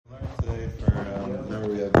Remember,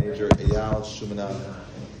 we have Major Eyal Shumana,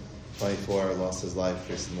 24, lost his life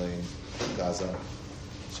recently in Gaza.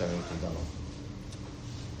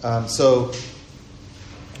 So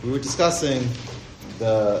we were discussing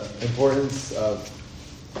the importance of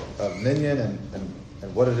Minyan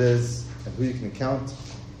and what it is and who you can count.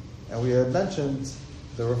 And we had mentioned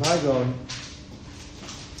the Rav Hagon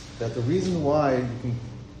that the reason why you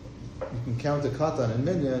can count a katan in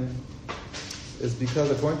Minyan is because,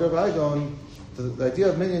 according to Rav Hagon, the idea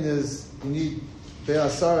of Minyan is you need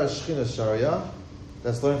Be'asara Shechina Sharia,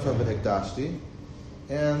 that's learned from V'Hekdashti.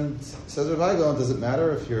 And says Rav Hagon, does it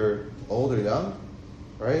matter if you're old or young?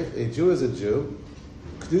 Right? A Jew is a Jew.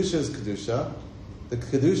 Kedusha is Kedusha. The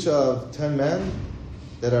Kedusha of 10 men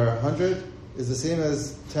that are 100 is the same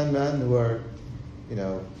as 10 men who are,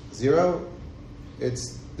 0.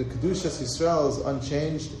 It's the Kedusha Yisrael is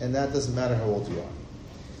unchanged, and that doesn't matter how old you are.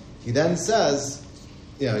 He then says,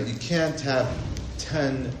 you can't have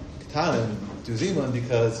 10 Ketanim do Lizimon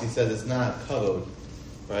because he said it's not kavod,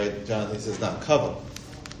 right? Jonathan says it's not kavod.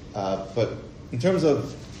 But in terms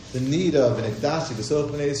of the need of an Ekdashi, the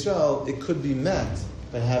Sof B'nai Yisrael, it could be met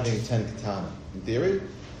by having 10 Ketanim, in theory.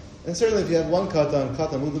 And certainly if you have one Katan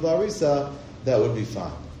Mudav Arisa, that would be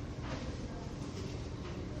fine.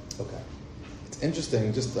 Okay. It's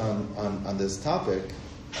interesting, just on this topic,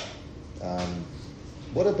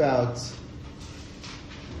 what about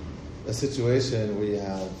a situation where you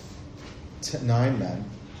have 9 men,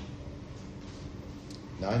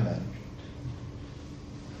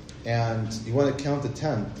 and you want to count the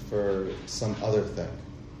 10th for some other thing?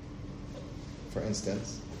 For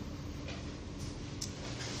instance,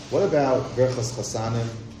 what about Brachos Chasanim?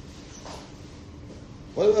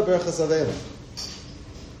 What about Brachos Avelim?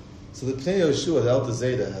 So the Pnei Yoshua, the Alta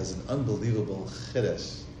Zeta, has an unbelievable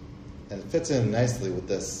chiddush, and it fits in nicely with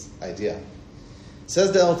this idea.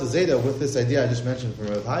 Says the Alta Zeta, with this idea I just mentioned from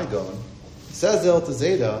Rav Hagon, says the Alta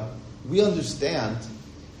Zeta, we understand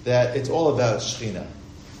that it's all about Shechina.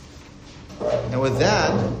 And with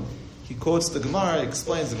that, he quotes the Gemara,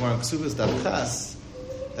 explains the Gemara in Ksubas Daf Ches,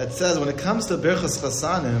 that says when it comes to Berchas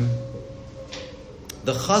Chasanim,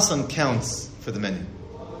 the Chasan counts for the minyan.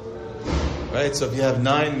 Right? So if you have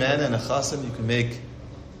 9 men and a Chasan, you can make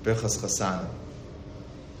Berchas Chasanim.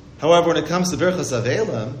 However, when it comes to Berchas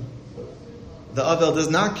Avelim, the Avel does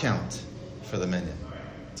not count for the minyan.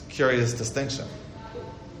 It's a curious distinction.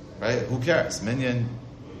 Right? Who cares? Minyan,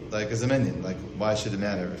 is a minyan. Why should it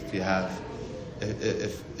matter if you have,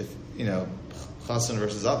 if Chasan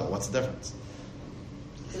versus Avel? What's the difference?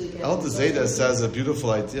 Alta Zeta says a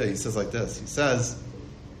beautiful idea. He says like this. He says,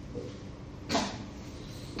 the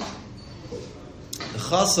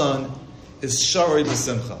Chasan is Shari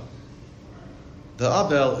B'Simcha. The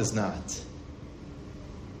Avel is not.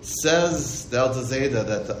 Says the Alta Zeta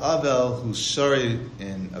that the Avel who's Shari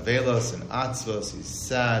in Avelos and Atzvos, he's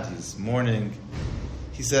sad, he's mourning.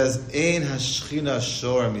 He says, Ein hashchina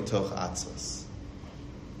shor mitoch Atzvos.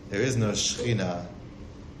 There is no Shechina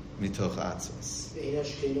mitoch Atzvos.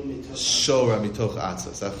 Shora mitoch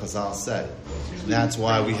Atzvos. That Chazal said. And that's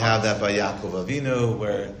why we have that by Yaakov Avinu,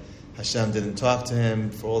 where Hashem didn't talk to him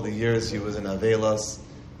for all the years he was in Avelos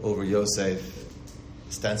over Yosef.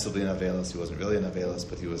 Ostensibly in Avelos, he wasn't really in Avelos,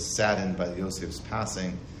 but he was saddened by Yosef's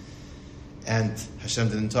passing, and Hashem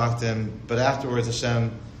didn't talk to him. But afterwards,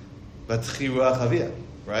 Hashem, Batchi Ruach Aviyah,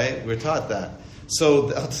 right? We're taught that. So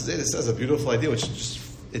the Alta Zeta says a beautiful idea, which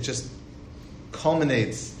just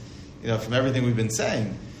culminates, from everything we've been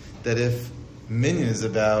saying, that if Minyan is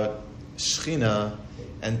about Shechina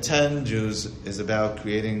and 10 Jews is about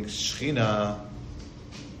creating Shechina,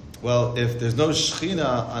 well, if there's no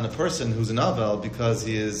Shechina on a person who's an Avel because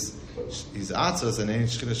he's Atzos and ain't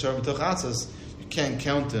Shechina Shor B'toch Atzos, you can't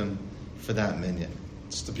count him for that minyan.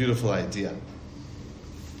 It's just a beautiful idea.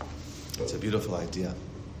 It's a beautiful idea.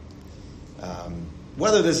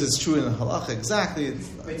 Whether this is true in Halacha exactly,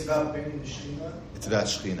 it's about bringing the Shechina. It's about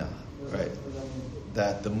Shechina, right?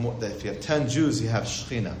 That if you have 10 Jews, you have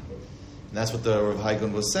Shechina, and that's what the Rav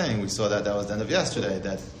Hagon was saying. We saw that was the end of yesterday.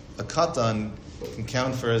 That a katan can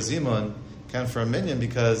count for a Lizimon, count for a minyan,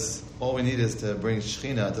 because all we need is to bring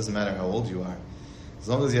Shechina. It doesn't matter how old you are. As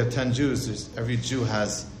long as you have 10 Jews, every Jew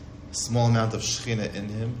has a small amount of Shechina in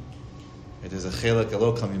him. It is a chelak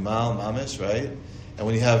elo kamimal mamish, right? And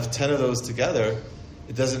when you have 10 of those together,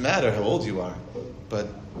 it doesn't matter how old you are. But,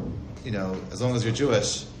 as long as you're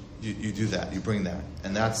Jewish, you do that, you bring that.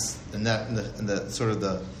 And the sort of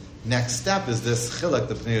the next step is this chilak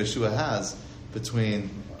that Pnei Yeshua has between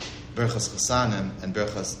Berchos Chasanim and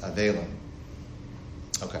Berchos Avelim.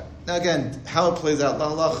 Okay. Now again, how it plays out, la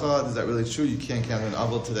halacha, is that really true? You can't count an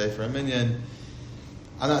Avel today for a minyan.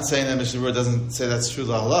 I'm not saying that Mishnah Berurah doesn't say that's true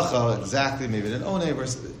la halacha exactly, maybe in an Onei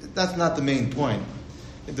verse. That's not the main point.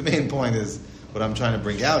 The main point is what I'm trying to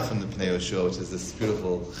bring out from the Pnei Yoshua, which is this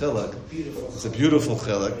beautiful chiluk. It's a beautiful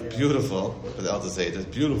chiluk, beautiful, for the elders say it is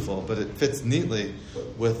beautiful, but it fits neatly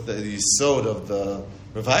with the yisod of the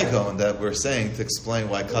Revaikon that we're saying to explain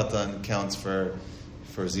why katan counts for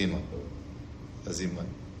zimun, a zimun.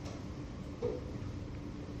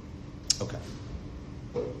 Okay.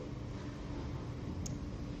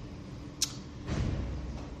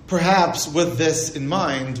 Perhaps with this in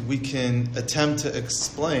mind, we can attempt to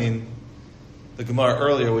explain the Gemara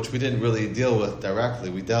earlier, which we didn't really deal with directly.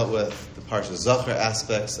 We dealt with the Parsha Zachar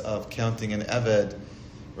aspects of counting an Eved,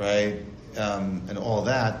 right, and all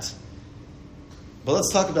that. But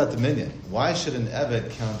let's talk about the Minyan. Why should an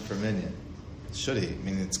Eved count for Minyan? Should he? I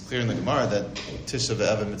mean, it's clear in the Gemara that Tisha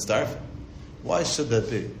B'Eved Mitzdarfim. Why should that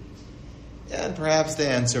be? And perhaps the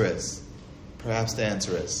answer is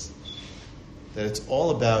that it's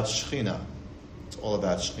all about Shechina. It's all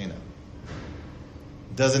about Shechina.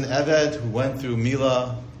 Does an Eved who went through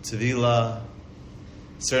Mila, Tevila, a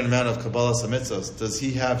certain amount of Kabbalah Samitzos, does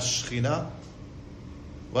he have Shechina?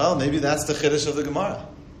 Well, maybe that's the Chiddush of the Gemara.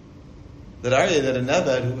 That an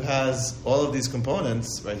Eved who has all of these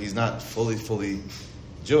components, right, he's not fully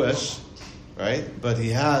Jewish, right, but he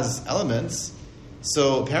has elements,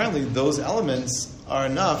 so apparently those elements are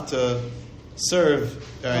enough to serve,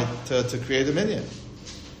 right, to create a minyan.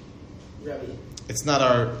 Rabbi. It's not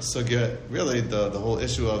our sugya, really, the whole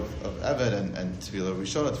issue of Eved and Tefillah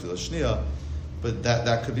Rishonah, Tefillah Shniya, but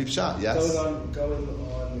that could be pshat, yes? Going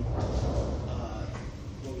on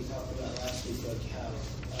what we talked about last week, like how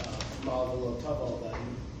Malvalo Taval,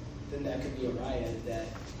 then that could be a riot that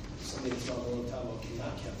somebody that's Malvalo Taval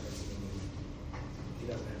cannot count as a minyan. He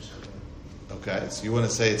doesn't have Shekhinah. Okay, so you want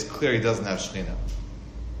to say it's clear he doesn't have Shekhinah.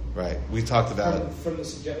 Right. We talked about from the right.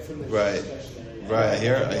 suggestion. Right. I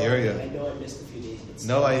hear you. I know I missed a few days. But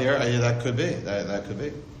no, I hear. That could be. That could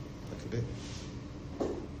be.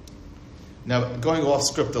 Now, going off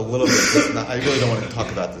script a little bit. I really don't want to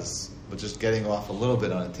talk about this, but just getting off a little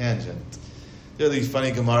bit on a tangent. There are these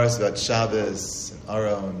funny Gemaras about Shabbos and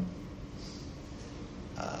Aron.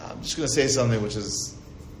 I'm just going to say something which is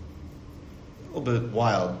a little bit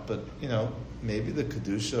wild, but maybe the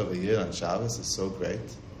kedusha of a yid on Shabbos is so great.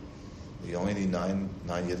 You only need nine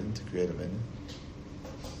yidden to create a minyan.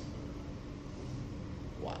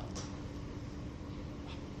 Wow.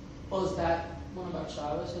 Well, is that one about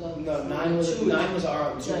Shabbos? No, nine was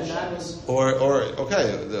Aron. Or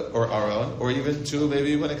Aron, or even two.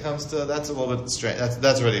 Maybe when it comes to that's a little bit strange.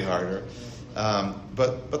 That's already harder.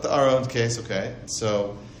 But the Aron case, okay.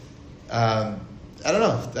 So I don't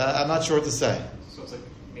know. I'm not sure what to say. So it's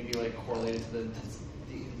maybe correlated to the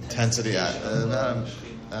intensity. I don't know.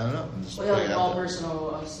 I'm just well, yeah, all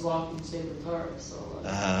personal walking sacred Torah. So.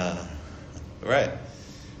 Right.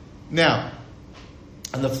 Now,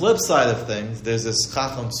 on the flip side of things, there's this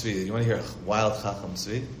Chacham Tzvi. You want to hear a wild Chacham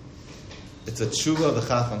Tzvi? It's a tshuva of the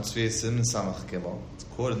Chacham Tzvi, Siman Samach Gimel. It's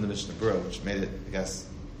quoted in the Mishnah Berurah, which made it, I guess,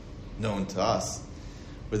 known to us.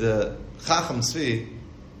 Where the Chacham Tzvi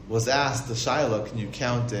was asked the Shaila, can you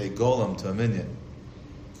count a golem to a minyan?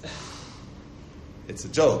 It's a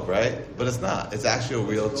joke, right? But it's not. It's actually a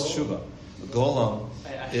real tshuva. A golem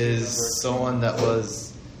is someone that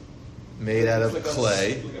was made out of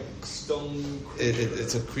clay. Like a stone.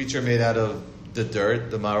 It's a creature made out of the dirt.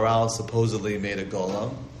 The Maharal supposedly made a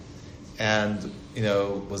golem, and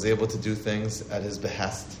was able to do things at his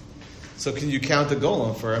behest. So, can you count a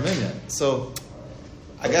golem for a minyan? So,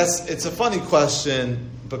 I guess it's a funny question,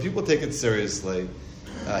 but people take it seriously.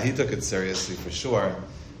 He took it seriously for sure.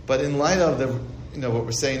 But in light of the what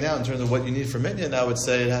we're saying now in terms of what you need for minyan, I would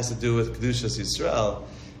say it has to do with Kedushas Yisrael,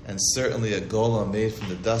 and certainly a golem made from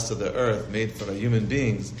the dust of the earth, made from human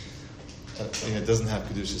beings, doesn't have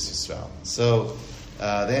Kedushas Yisrael. So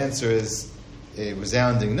the answer is a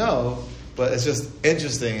resounding no, but it's just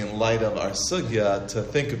interesting in light of our sugya to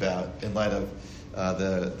think about, in light of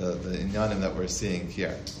the inyanim that we're seeing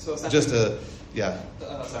here. So just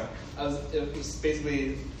sorry. It was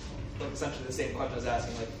basically essentially the same question I was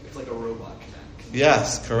asking, it's like a robot can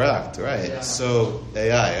yes, correct, right. Yeah. So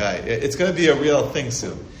AI, right. It's going to be a real thing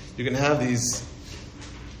soon. You can have these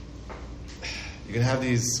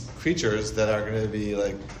creatures that are going to be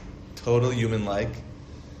totally human-like.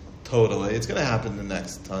 Totally. It's going to happen in the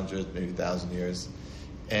next 100, maybe 1,000 years.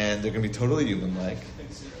 And they're going to be totally human-like.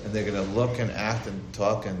 And they're going to look and act and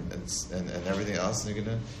talk and everything else.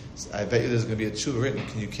 And I bet you there's going to be a tshuva written.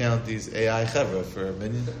 Can you count these AI chevra for a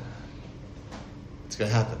minyan? It's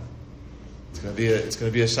going to happen. It's going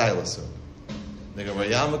to be a shaila soon. They're going to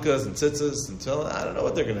wear yarmulkes and tzitzis until I don't know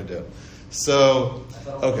what they're going to do. So, I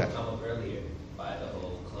thought it would come up earlier by the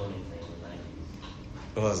whole cloning thing in the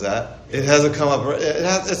 90s. What was that? It hasn't come up.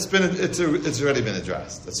 It's already been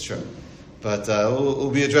addressed. That's true, but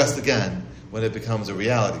it'll be addressed again when it becomes a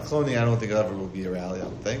reality. Cloning, I don't think it ever will be a reality. I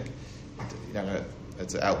don't think.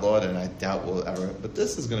 It's outlawed, and I doubt we'll ever. But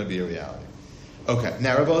this is going to be a reality. Okay.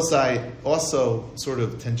 Now, Rabbi Osai, also sort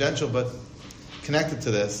of tangential, but connected to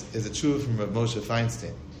this, is a tshuva from Rav Moshe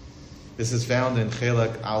Feinstein. This is found in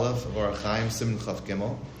Chelek Aleph of Orach Chaim Siman Chaf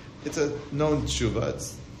Gimel. It's a known tshuva.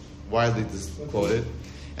 It's widely quoted.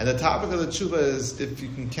 And the topic of the tshuva is if you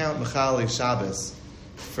can count Mechali Shabbos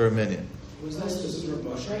for a minyan. Was this Rav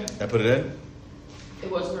Moshe? I put it in? It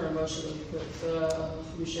wasn't a motion that you put the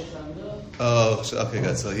Moshe Fanda. Oh, okay,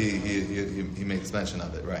 good. So he makes mention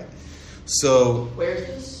of it, right? So Where is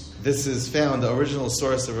this? this is found. The original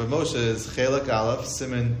source of Rav Moshe is Chelek Aleph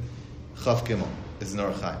Siman Chaf Gimel. Is in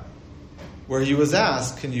Orach Chaim, where he was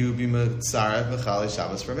asked, "Can you be Mitzarev Mechali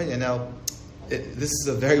Shabbos for a minyan?" Now, this is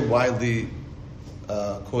a very widely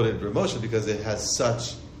quoted Rav Moshe because it has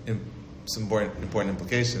such some important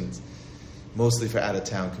implications, mostly for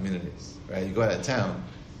out-of-town communities. Right? You go out of town,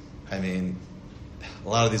 I mean, a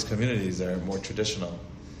lot of these communities are more traditional.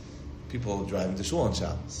 People driving to shul on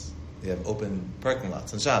Shabbos. They have open parking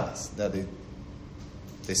lots on Shabbos. Now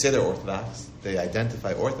they say they're Orthodox. They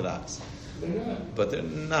identify Orthodox. They're not. But they're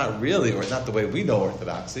not really, or not the way we know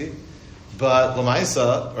Orthodoxy. But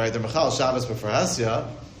Lamaisa, right, they're Mechal Shabbos b'for Hasya,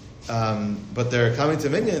 but they're coming to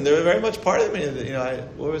Minyan. They're very much part of Minyan. You know,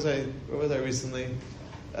 where was I recently?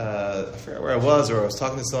 I forgot where I was, or I was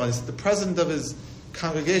talking to someone. He said the president of his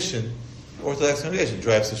congregation, Orthodox congregation,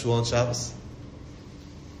 drives to shul on Shabbos.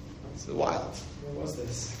 It's wild. Where was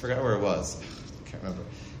this? I forgot where it was. I can't remember.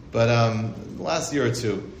 But the last year or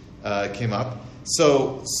two it came up.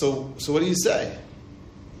 So what do you say?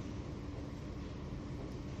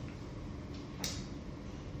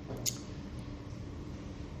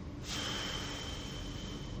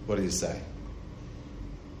 What do you say?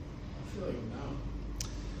 I feel like no.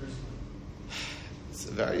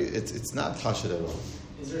 It's not Tashit at all.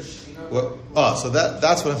 Is there Shina? Well, so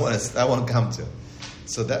that's what I want to come to.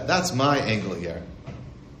 So that's my angle here.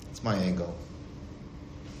 It's my angle.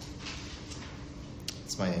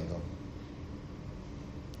 It's my angle.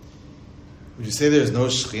 Would you say there's no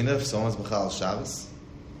Shechina if someone's Mechal Shabbos?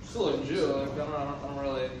 Still a Jew. I don't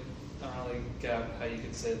really get how you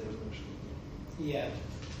could say there's no Shechina. Yeah.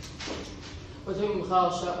 But doing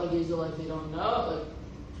Michal Shot like usually like they don't know,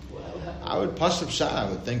 I would Pashup Shah. I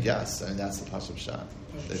would think yes. I mean that's the Pashup Shah.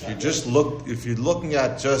 If you just if you're looking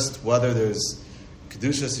at just whether there's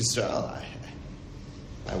Kedushas Yisrael,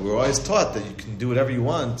 we're always taught that you can do whatever you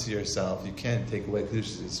want to yourself. You can't take away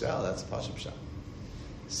Kedushas Yisrael. That's Pashup Shah.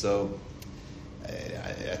 So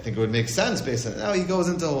I think it would make sense based on now he goes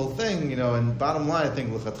into the whole thing, and bottom line, I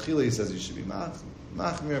think L'chatchila he says you should be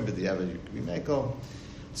machmir, but the other you could be mekel.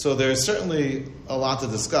 So there's certainly a lot to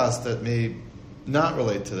discuss that may not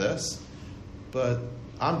relate to this, but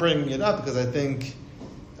I'm bringing it up because I think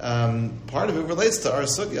part of it relates to our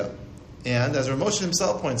sugya. And as Rav Moshe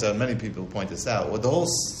himself points out, many people point this out, what the whole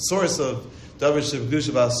source of Davar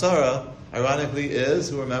Shebkedusha B'Asara, ironically, is,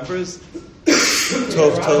 who remembers?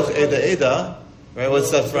 Tov Eda Eda. Right?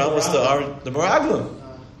 What's that from? What's the Meraglim?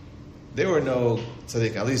 They were no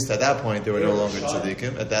tzaddikim. At least at that point, they were no longer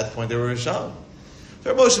tzaddikim. At that point, they were Rishon.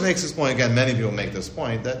 So Rav Moshe makes this point again. Many people make this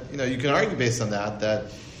point that you can argue based on that.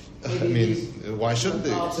 Why shouldn't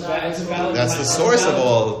they? It's a valid That's the source of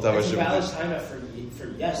all Davar It's a valid Shebkedusha. time for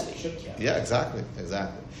yes, they should count. Yeah, exactly.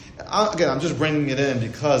 Again, I'm just bringing it in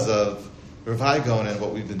because of Rav Haigon and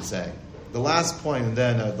what we've been saying. The last point, and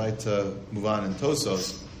then I'd like to move on in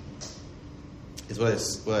Tosos, is what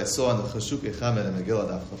I saw in the Chashuk Echamed and Megillah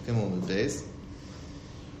Daf Chav Gimel and Beis,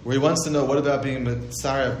 where he wants to know what about being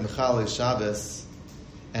Mitzarev Mechali Shabbos,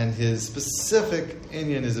 and his specific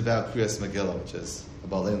inyan is about Kriyas Megillah, which is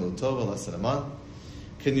about Leinu Tova, less than a month.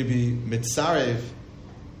 Can you be Mitzarev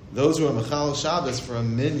those who are Mechal Shabbos for a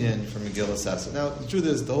minyan for Megillah Sester? Now, the truth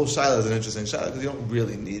is, the whole Shaila is an interesting Shaila because you don't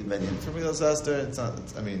really need minyan for Megillah Sester. It's not.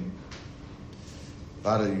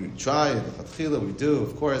 You try, we do,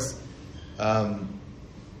 of course.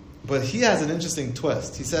 But he has an interesting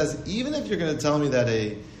twist. He says, even if you're going to tell me that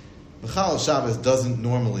a Mechal Shabbos doesn't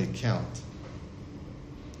normally count,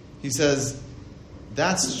 he says,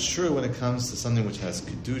 that's true when it comes to something which has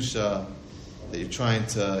Kedusha, that you're trying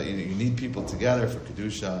to, you need people together for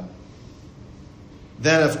Kedusha.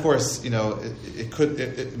 Then, of course, you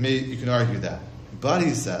can argue that. But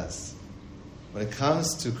he says, when it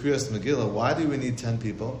comes to Kriyas Megillah, why do we need 10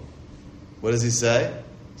 people? What does he say?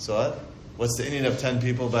 So what? What's the Indian of 10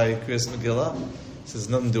 people by Kriyas Megillah? It says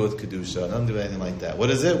nothing to do with Kedusha, nothing to do with anything like that. What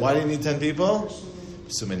is it? Why do you need 10 people?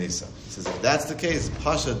 Psumenisa. He says if that's the case,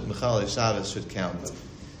 Pashad Michal Shabbos should count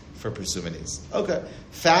for Psumenisa. Okay.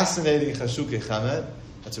 Fascinating Chashuke Chamed.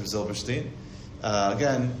 That's Rav Zilberstein.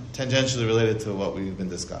 Again, tangentially related to what we've been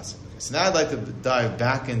discussing. Okay, so now I'd like to dive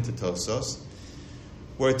back into Tosos,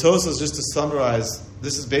 where Tosos, just to summarize,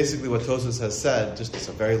 this is basically what Tosos has said. Just it's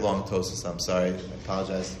a very long Tosos. I'm sorry, I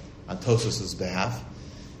apologize on Tosos' behalf.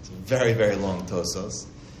 It's a very, very long Tosos.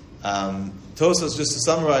 Tosos, just to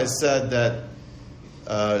summarize, said that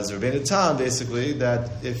as Rabbeinu Tam, basically,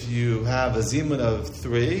 that if you have a zimun of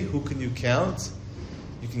 3, who can you count?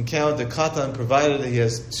 You can count the katan, provided that he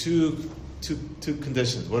has two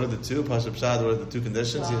conditions. What are the two? Pashup Shad, what are the 2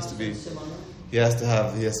 conditions? He has to be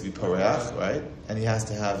perek, right? And he has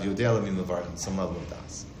to have Yodei Lamim Levarchin, some level of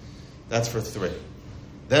das. That's for 3.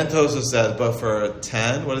 Then Tosos says, but for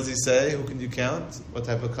 10, what does he say? Who can you count? What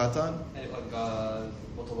type of katan? And like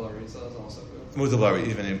Mutabari is also good. Mutabari,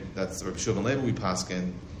 even that's Rabbi Shulman Levi, we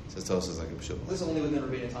paskin, says Tosos like Rabbi Shulman. This is only within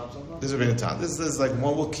Rabbeinu Tam so far? This is Rabbeinu Tam. This is like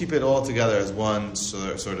one, we'll keep it all together as one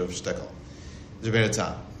sort of shtickle. This is Rabbeinu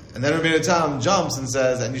Tam. And then Rabbeinu Tam jumps and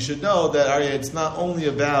says, and you should know that Aryeh, it's not only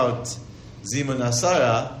about Zimun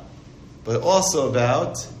Asara, but also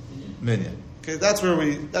about Minyan. Okay, that's where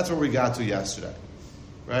we got to yesterday,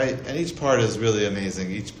 right? And each part is really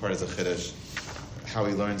amazing. Each part is a chiddush. How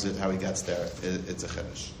he learns it, how he gets there, it's a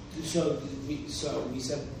chiddush. So we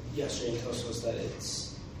said yesterday in Tosos that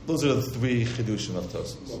it's... Those are the 3 chidushim of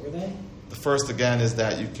Tosos. What were they? The first, again, is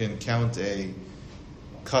that you can count a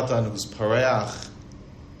katan who's pareach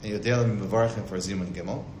and yodelim mevarchim for zimun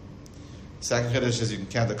gimel. Second chiddush is you can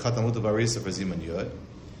count the katan muta barisa for zimun yud.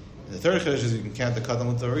 And the third chiddush is you can count the katan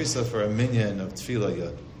muta barisa for a minyan of tefillah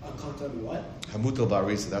yud. A katan what? Hamutal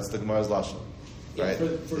barisa. That's the Gemara's lashon, right?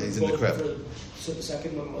 He's in the crib. So the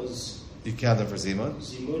second one was... You count them for zimun.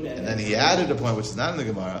 And then he added a point which is not in the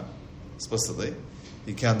Gemara explicitly.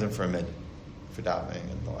 You count them for a minyan, for davening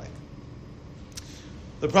and the like.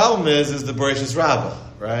 The problem is the Brachos Rabbah,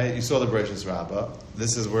 right? You saw the Brachos Rabbah.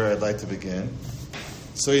 This is where I'd like to begin.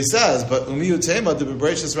 So he says, but Umiyu Tema, the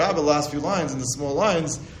Brachos Rabbah, last few lines, in the small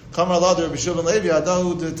lines, Kamar Allah, Rabbi Shulman Levi,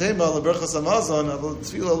 Adahu de Tema, Leberchas Amazon,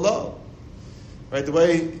 Tefillah Lo. Right? The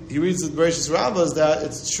way he reads the Brachos Rabbah is that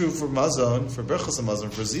it's true for Mazon, for Berchas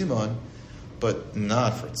Amazon, for Zimon, but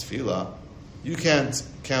not for Tefillah. You can't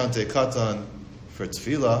count a katan for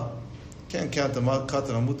Tefillah. You can't count a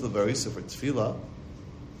katan Amutla Barisa for Tefillah.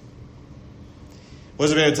 What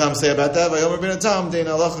does Rabbeinu Tam say about that? Vayomer Rabbeinu Tam, Dein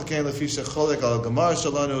Halacha Kein Lefisha Cholek Al Gemar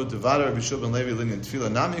Shalanu Devara Rabbi Shulman Levi Linyan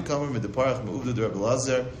Tefillah Nami Kamer Medeparach Meuvda Rabbi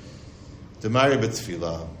Lazar Demari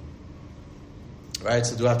BeTefillah. Right.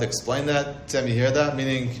 So do I have to explain that? Tim, you hear that?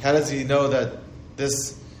 Meaning, how does he know that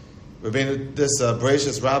this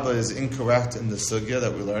Brachos Rabbah is incorrect in the sugya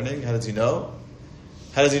that we're learning? How does he know?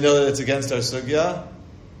 How does he know that it's against our sugya?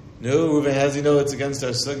 No, Reuven, how does he know it's against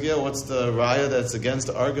our sugya? What's the raya that's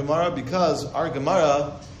against our Gemara? Because our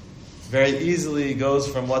Gemara very easily goes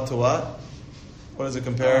from what to what? What does it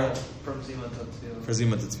compare? From Zimun to Tefillah. For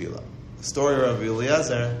Zimun to Tefillah. The story of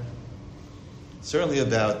Eliezer, certainly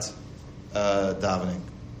about davening.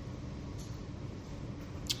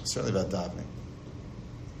 Certainly about davening.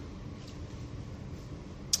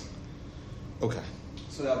 Okay.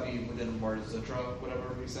 So that would be within Mar Zitra,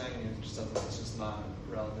 whatever we're saying, and just that that's just not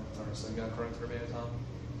relevant to our sugya, correct for Rabbeinu Tam?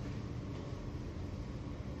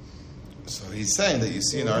 So he's saying that you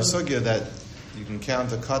see in our sugya that you can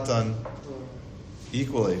count a katan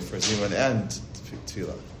equally for Zimun and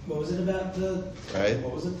Tefillah. What was it about right?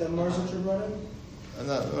 What was it that Mar Zitra brought in?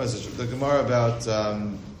 The Gemara about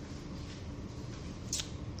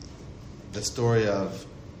the story of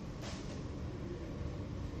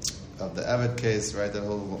the Evet case, right? That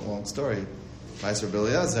whole long story, Ma'aser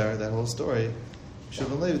B'Eliezer, that whole story. Should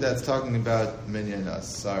believe that's talking about Minyan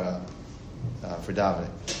Asara for davening,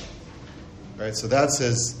 right? So that's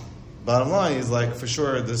his bottom line. He's like, for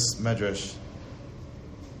sure, this medrash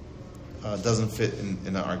doesn't fit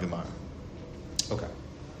in our Gemara. Okay,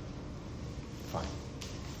 fine.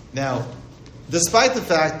 Now, despite the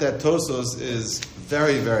fact that Tosos is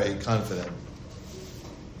very, very confident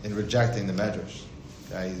in rejecting the medrash,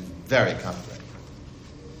 okay, he's very confident,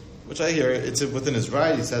 which I hear, it's within his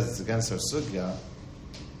right, he says it's against our sugya.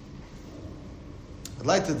 I'd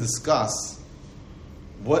like to discuss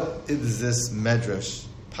what is this medrash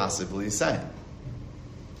possibly saying.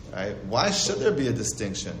 Right? Why should there be a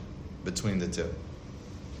distinction between the two?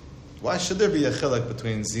 Why should there be a chilek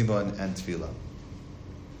between Zimon and Tefillah?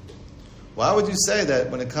 Why would you say that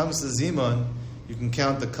when it comes to Zimon, you can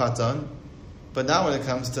count the katan, but not when it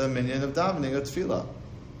comes to minyan of davening or tefillah.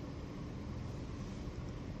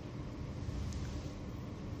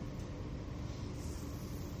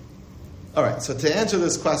 All right, so to answer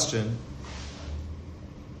this question,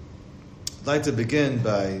 I'd like to begin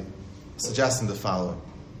by suggesting the following.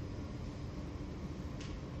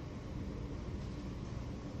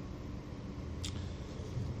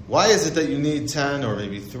 Why is it that you need 10 or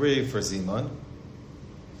maybe 3 for Zimun?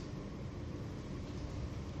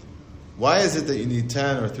 Why is it that you need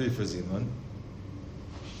 10 or 3 for Zimun?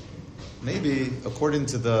 Maybe, according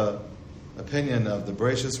to the opinion of the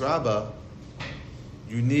Brachos Rabbah,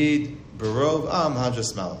 you need Berov Am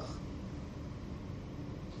Hadras Malach.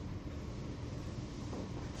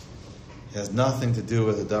 It has nothing to do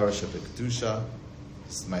with the Darash of Kedusha.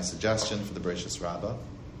 This is my suggestion for the Brachos Rabbah.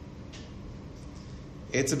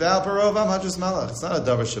 It's about Berov Am Hadras Malach. It's not a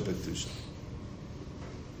Darash of Kedusha.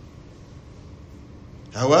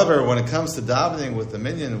 However, when it comes to davening with the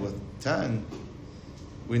minyan with 10,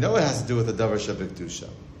 we know it has to do with the Darash of Kedusha.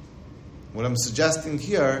 What I'm suggesting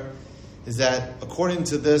here is that according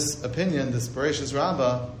to this opinion, this Brachos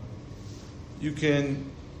Rabbah, you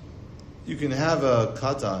can have a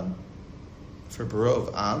katan for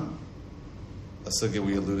Berov Am, a sugya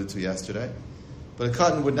we alluded to yesterday, but a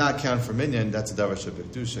katan would not count for minyan. That's a Darash of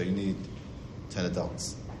Kedusha. You need 10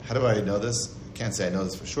 adults. How do I know this? I can't say I know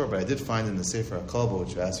this for sure, but I did find in the Sefer HaKolbo,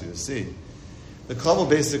 which I asked you to see, the Kolbo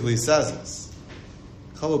basically says this.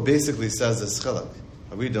 Kolbo basically says this chiluk.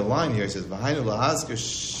 I read the line here. It says, "V'hainu lahazker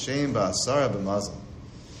shem ba'asara b'mazal."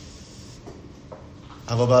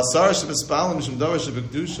 Aval ba'asara shebespalim mishum davar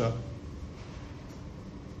shebekdusha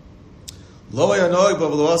lo hayanoig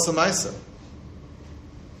b'v'lo asa ma'isa.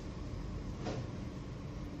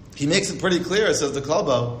 He makes it pretty clear. It says the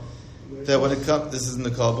Kolbo that when it comes, this is in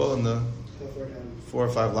the Kolbo in the 4 or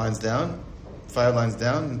 5 lines down, 5 lines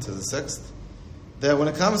down into the 6th. That when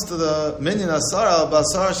it comes to the minyan asara,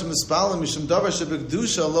 basara shemispalim mishum davar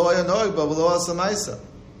shebekdusha lo hayanoig ba v'lo asa ma'isa.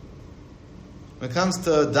 When it comes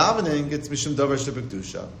to davening, it's mishum davar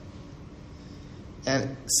shebekdusha.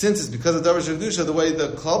 And since it's because of davar shebekdusha, the way the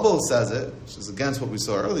Kolbo says it, which is against what we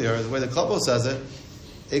saw earlier, the way the Kolbo says it,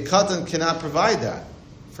 a katan cannot provide that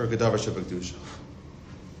for davar shebekdusha.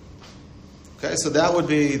 Okay, so that would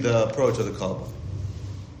be the approach of the Kolbo.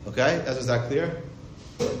 Okay, is that clear?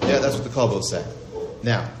 Yeah, that's what the Kolbo is saying.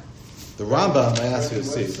 Now, the Rambam, I ask you to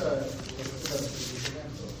see.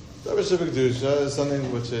 Davar shebekdusha is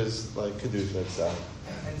something which is like kedusha itself.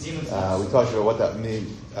 We talked about what that means.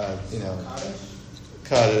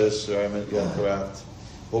 Kaddish, or correct.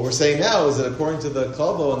 What we're saying now is that according to the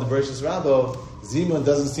Kolbo and the Brachos Rabbah, Zimun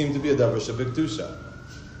doesn't seem to be a davar shebekdusha.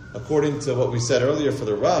 According to what we said earlier for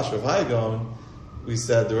the Rosh of Haigon, we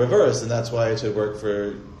said the reverse, and that's why it should work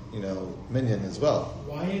for minyan as well.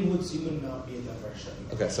 Why would Zimun not be a davar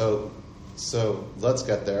shebekdusha? Okay, so let's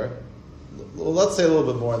get there. Let's say a little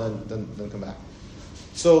bit more and then come back.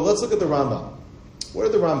 So let's look at the Rambam. What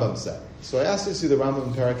did the Rambam say? So I asked you to see the Rambam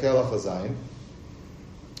in perek Zayin.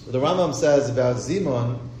 The Rambam says about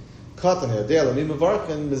Zimun, katan yodei mi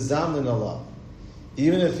mevarkin mizamnin Allah.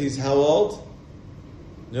 Even if he's how old?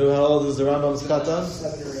 You know how old is the Rambam's katan?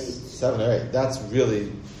 7 or 8. 7 or 8. That's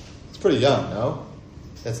really, it's pretty young, no?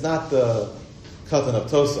 It's not the katan of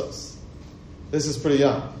Tosos. This is pretty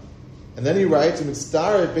young. And then he writes,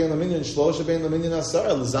 "Mitzdareh bein laminyan shlosha bein laminyan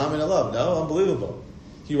asara l'zamin alav." No, unbelievable.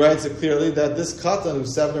 He writes it clearly that this katan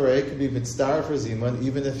who's 7 or 8 could be mitzdareh for zimun,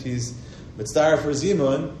 even if he's mitzdareh for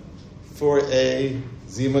zimun for a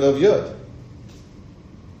zimun of yud.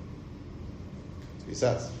 That's what he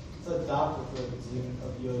says. It's a doctor for the Zimun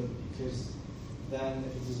of Yod, because then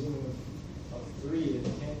if it's a Zimun of 3, it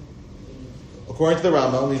can't. According to the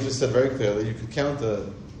Rambam, he just said very clearly, you could count the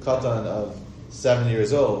katan of 7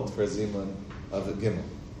 years old for a zimun of a gimel.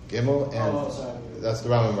 Gimel, and that's the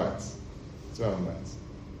Rambam writes. That's the Rambam writes.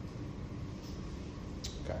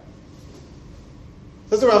 Okay.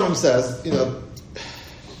 So as the Rambam says,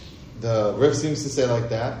 the Rif seems to say like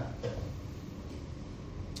that.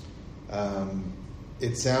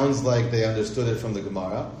 It sounds like they understood it from the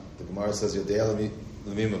Gemara. The Gemara says, Yodei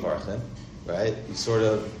l'mi mevarchen, right? You sort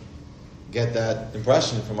of get that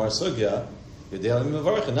impression from our sugya, Yodei l'mi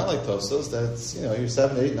mevarchen, not like Tosos, that's, you're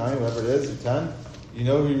 7, 8, 9, whatever it is, you're 10. You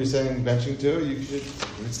know who you're saying benching to, you should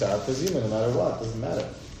start for Zima no matter what, doesn't matter.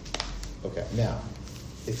 Okay, now,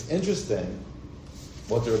 it's interesting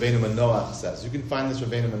what the Rabbeinu Manoach says. You can find this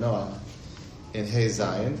Rabbeinu Manoach in Hey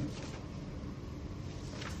Zion.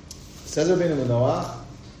 Says Rabbeinu Manoach,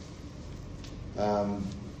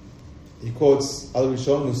 he quotes Al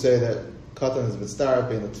Rishon who say that Katan is mitzdareh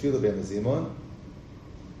bein the tefillah bein the zimun.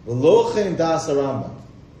 V'lo chen das Rambam.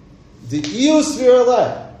 the ius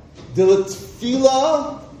virale, the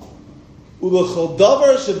tefila ulechol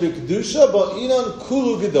davar shebikdusha ba'inon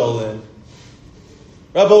kulu gedolin.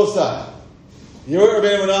 Rabbosai, you heard what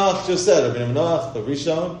Rabbeinu Menach just said. Rabbeinu Menach, the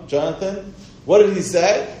Rishon, Jonathan. What did he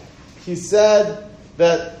say? He said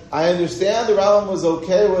that I understand the Rambam was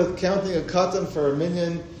okay with counting a katan for a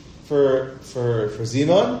minyan for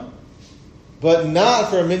Zimon, but not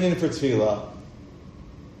for a minyan for tefillah.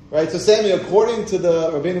 Right? So, Sammy, according to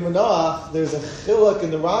the Rabbeinu Menach, there's a chiluk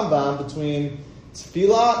in the Rambam between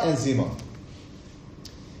tefillah and Zimon.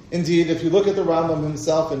 Indeed, if you look at the Rambam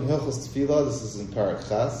himself in Hilchos Tefillah, this is in perek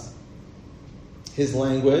Ches, his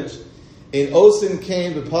language, in Osin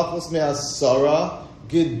came the Brachos me'asara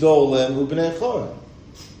gidolim u'bnei chorim.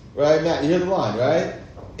 Right, Matt, you hear the line, right?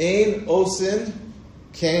 Ein Osin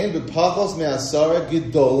came the Brachos me'asara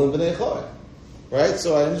gidolim u'bnei chorim. Right?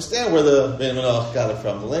 So I understand where the Rebbeinu Menach got it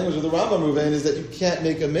from. The language of the Rambam Ruvain is that you can't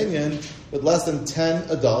make a minyan with less than 10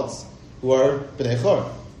 adults who are bnei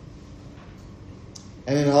chorim.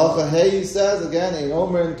 And in Halacha Hey he says again, "Ein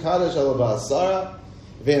Omer in Kaddish al ba'asara,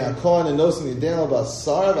 vein hakohen and nosim yidin al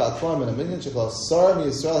ba'asara v'atron and a minyan shekol asara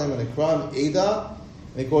miyisrael him and ikram eda."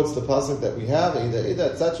 And he quotes the pasuk that we have,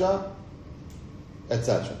 eda, etc.,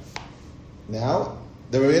 etc. Now,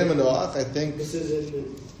 the Rebbeinu Menach, I think This is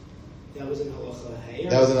that was in Halacha Hey.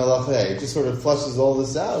 That was in Halacha Hey. It just sort of flushes all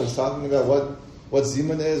this out. He's talking about what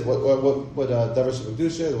Zimun is, what Davar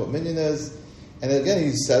Shebekdusha is, what Minyan is, and again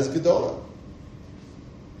he says Gedolah.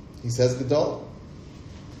 He says Gedolah.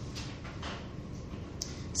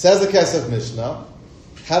 Says the Kesef Mishnah.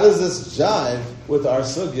 How does this jive with our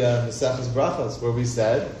sugya in Maseches Brachos, where we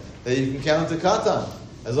said that you can count the katan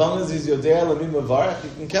as long as he's Yodei Lamim Mavarech, you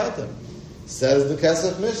can count him? Says the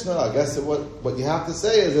Kesef Mishnah. I guess what you have to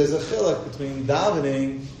say is there's a chiluk between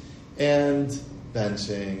davening and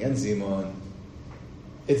benching and zimon.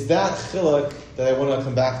 It's that chiluk that I want to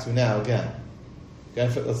come back to now again.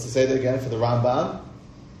 Let's say that again for the Rambam.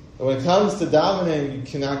 When it comes to davening, you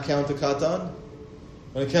cannot count the katan.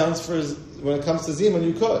 When it comes to zimon,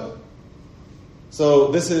 you could.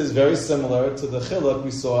 So this is very similar to the chiluk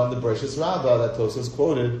we saw in the Brachos Rabbah that Tosos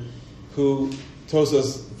quoted, who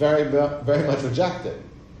Tosos very, very much rejected.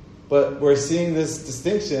 But we're seeing this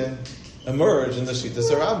distinction emerge in the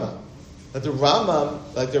Shittas Rambam. That the Rambam,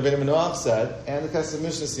 like the Rebbeinu Menach said, and the Kesef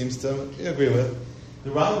Mishnah seems to agree with, the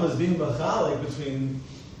Rambam is being machalik between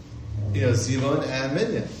Zimon and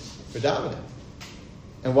Minyan for davening.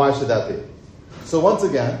 And why should that be? So once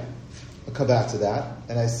again, I'll come back to that,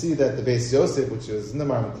 and I see that the Beis Yosef, which is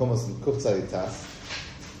Nimar Mekomos and Kuftzaritas,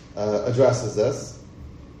 addresses this.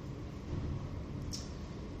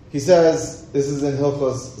 He says, this is in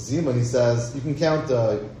Hilchos Zimon, he says, you can count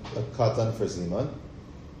a katan for Zimon.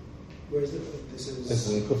 Where is it? This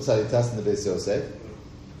is in Kuftzaritas in the Beis Yosef.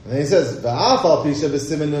 And then he says, V'afal pisha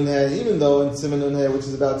b'simen nun hei, even though in simen nun hei, which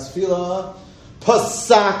is about tefillah,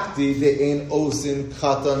 pasakti ve'ein osin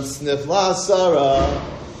katan snif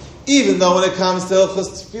la'asara. Even though when it comes to Hilchos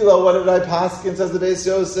Tefillah, what did I paskin, says the Beis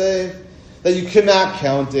Yosef? That you cannot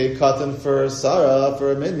count a katan for Sarah,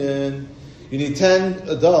 for a minyan. You need 10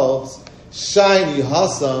 adults. Shiny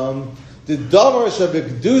Hasam. The Davar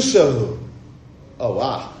Shabikdushahu. Oh,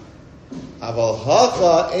 wow. Aval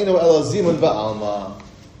Hacha Eino Ela Zimun Ba'alma.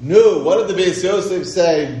 No, what did the Beis Yosef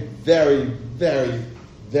say very, very,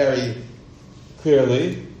 very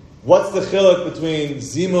clearly? What's the chiluk between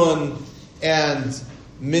Zimun and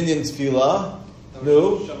Minyan Tefillah?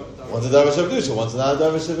 No. One's a Davar Shabikdusha, one's not a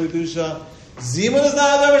Davar Shabikdusha. Zimun is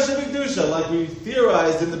not a Davar Shabikdusha, like we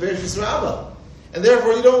theorized in the Brachos Rabbah. And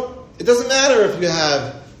therefore it doesn't matter if you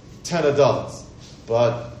have 10 adults.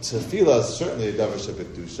 But Tefillah is certainly a Davar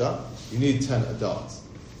Shabikdusha. You need 10 adults.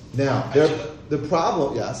 Now, the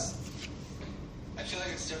problem, yes? I feel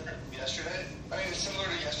like it's different from yesterday. I mean, it's similar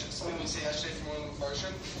to yesterday, something we said yesterday from one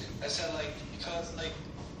version. I said, because,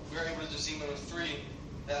 we were able to do Zimon with 3,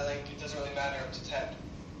 that, it doesn't really matter up to 10.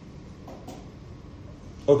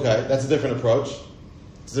 Okay, that's a different approach.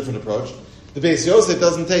 It's a different approach. The Beis Yosef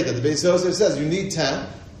doesn't take that. The Beis Yosef says you need 10,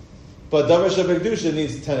 but Davar Shabikdusha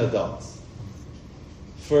needs 10 adults.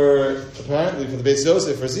 Apparently, for the Beis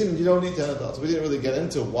Yosef, for Zimon, you don't need 10 adults. We didn't really get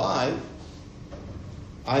into why.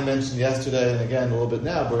 I mentioned yesterday, and again a little bit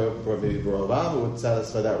now, where maybe B'Rabam would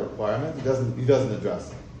satisfy that requirement. He doesn't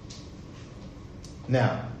address it.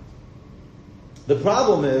 Now, the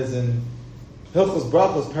problem is in Hilchos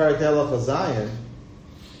Brachos, perek Halacha Zayin,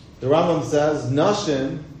 the Rambam says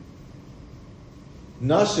Nashim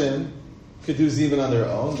could do Zimun on their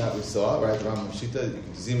own, that we saw, right? The Rambam Shita, you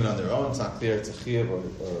can do Zimun on their own. It's not clear it's a Chiyuv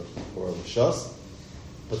or a Rishos.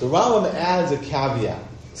 But the Rambam adds a caveat.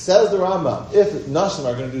 Says the Rambam, if Nashim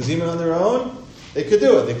are going to do Zimun on their own, they could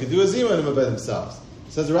do it. They could do a Zimun by themselves.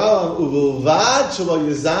 Says the Rambam, Uvulvad shelo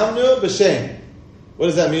yizamnu b'shem. What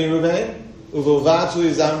does that mean, Ruvain? Uvulvad shelo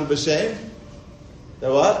yizamnu b'shem?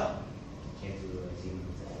 That what?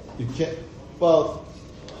 You can't. Well,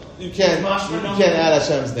 you can't add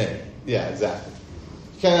Hashem's name. Yeah, exactly.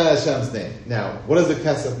 You can't add Hashem's name. Now, what does the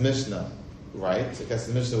Kesef Mishnah write? The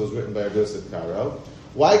Kesef Mishnah was written by Yosef Karo.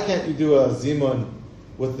 Why can't you do a Zimun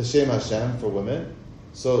with the Shem Hashem for women?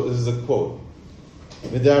 So this is a quote.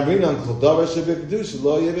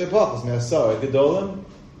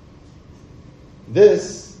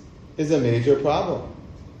 This is a major problem.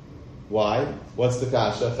 Why? What's the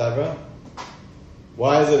kasha, Chavra?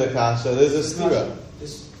 Why is it a kasha? There's a stira.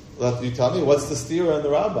 You tell me, what's the stira in the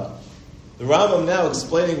Rambam? The Rambam now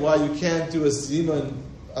explaining why you can't do a Siman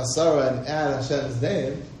Asara and add Hashem's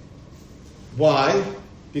name. Why?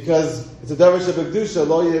 Because it's a davar shebekdusha,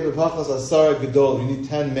 lo yeh b'pachas asara gedol. You need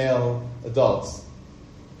 10 male adults,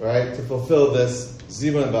 right, to fulfill this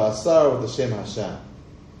zimun v'asar with the Shem Hashem.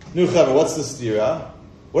 Nu chaver, what's the stira?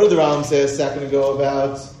 What did the Rambam say a second ago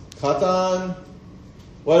about Katan?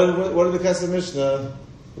 What did the Kesef Mishnah,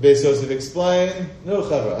 the Beis Yosef, explain? Nu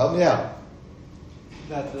chaver, help me out.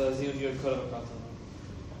 That the Zimun Yod Kodem Katan.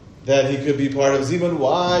 That he could be part of Zimun.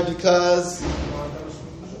 Why? Because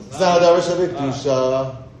it's not a davar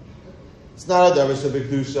shebekdusha. It's not a davar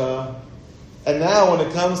shebekdusha. And now, when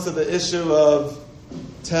it comes to the issue of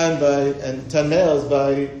 10 males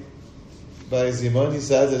by Zimun, he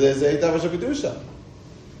says it is a davar shebekdusha.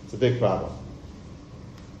 It's a big problem.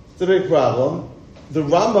 It's a big problem. The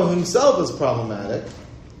Rambam himself is problematic,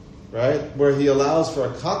 right? Where he allows for a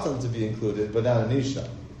katan to be included, but not an isha,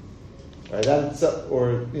 right? That's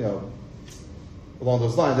along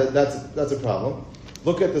those lines. That's a problem.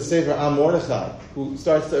 Look at the Sefer Am Mordechai, who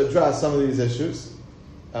starts to address some of these issues.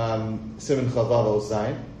 Siman Chavav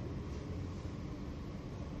Osain.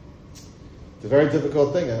 It's a very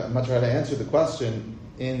difficult thing. I'm not trying to answer the question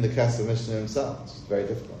in the Kesef Mishnah himself. It's very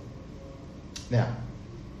difficult. Now,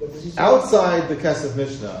 outside the Kesef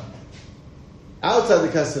Mishnah,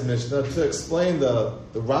 to explain the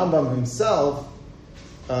Rambam himself,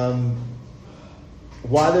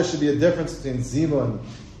 why there should be a difference between Zimun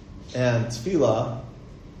and Tefillah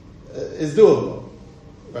is doable,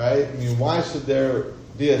 right? I mean, why should there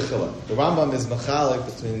be a chiluk? The Rambam is machalik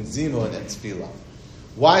between Zimun and Tefillah.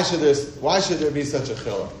 Why should there be such a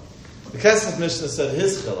chiluk? The Kesef Mishnah said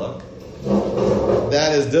his chiluk.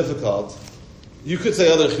 That is difficult. You could say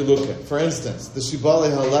other chilukim. For instance, the Shibali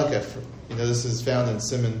Halakha. This is found in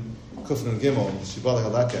Siman Kufnun Gimel. The Shibali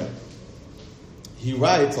Halakha. He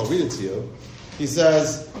writes. I'll read it to you. He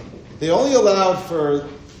says they only allowed for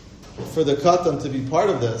the katan to be part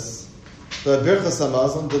of this, the Birchas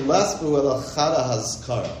Hamazon, the less Chada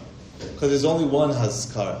Hazkara, because there's only one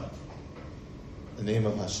Hazkara, the name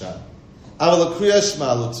of Hashem. Aval Kriya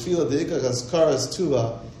Shema Lu Tefillah Deika Hazkara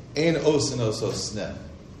Tuva Ein Osin Osos Sneh.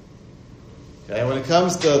 Okay, when it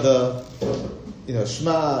comes to the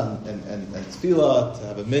Shema and Tefillah, to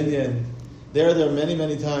have a minyan, there are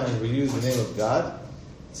many times we use the name of God,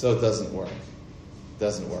 so it doesn't work. It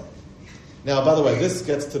doesn't work. Now, by the way, this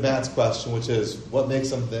gets to Matt's question, which is, what makes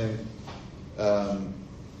something a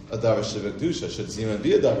davar shebekdusha? Should Zimun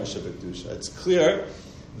be a davar shebekdusha? It's clear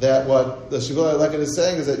that what the Shibbolei Halakha is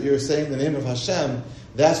saying is that you're saying the name of Hashem.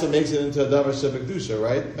 That's what makes it into a davar shebekdusha,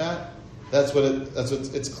 right, Matt?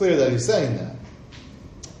 It's clear that he's saying that.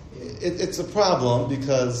 It's a problem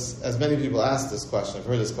because, as many people ask this question, I've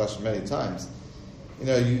heard this question many times.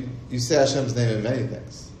 You say Hashem's name in many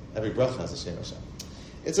things. Every bracha has a Shem Hashem.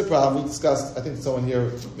 It's a problem. We discussed, I think someone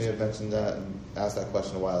here may have mentioned that and asked that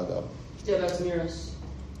question a while ago. Yeah, that's Miras.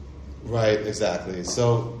 Right, exactly.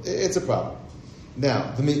 So it's a problem.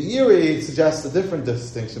 Now, the Meiri suggests a different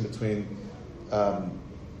distinction between Zimun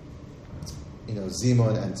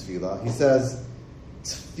and Tefillah. He says,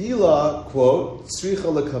 Tefillah, quote, tzricha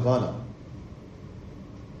lekavana.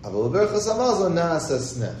 Aval berchas hamazon na'aseh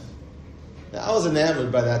snef. Now, I was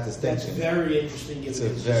enamored by that distinction. That's very interesting. It's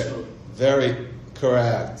a very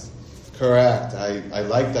correct. I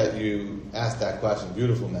like that you asked that question.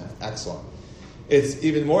 Beautiful, man. Excellent. It's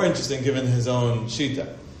even more interesting given his own shita.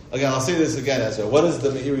 Again, I'll say this again, Ezra. What is the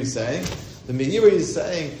Meiri saying? The Meiri is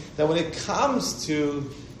saying that when it comes to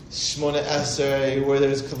Shmona Esrei, where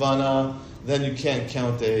there's Kavana, then you can't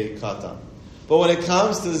count a Katan. But when it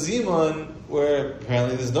comes to Zimun, where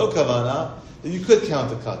apparently there's no Kavana, then you could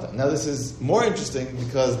count a Katan. Now this is more interesting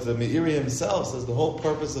because the Meiri himself says the whole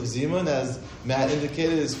purpose of Zimun, as Matt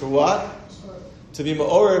indicated, is for what? To be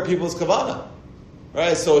Ma'orer people's Kavana.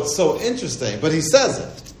 Right? So it's so interesting. But he says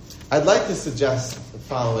it. I'd like to suggest the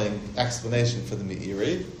following explanation for the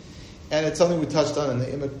Meiri. And it's something we touched on in the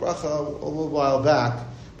Imek Bracha a little while back,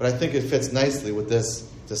 but I think it fits nicely with this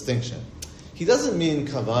distinction. He doesn't mean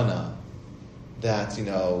kavana, that,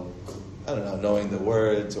 knowing the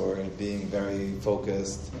words or being very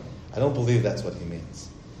focused. I don't believe that's what he means.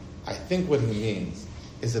 I think what he means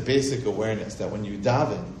is a basic awareness that when you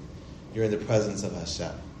daven, you're in the presence of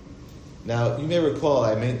Hashem. Now, you may recall,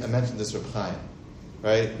 I mentioned this Reb Chaim,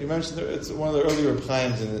 right? You mentioned it's one of the earlier Reb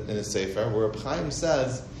Chaims in a Sefer, where Reb Chaim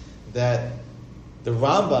says that the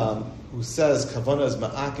Rambam, who says Kavanah is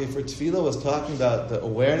ma'ake for tefillah, was talking about the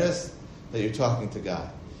awareness that you're talking to God.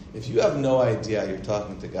 If you have no idea you're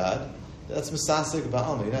talking to God, that's misasik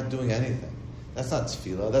ba'alma. You're not doing anything. That's not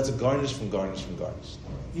tefillah. That's a garnish from garnish from garnish.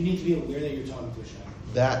 You need to be aware that you're talking to Hashem.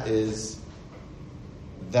 That is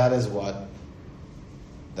what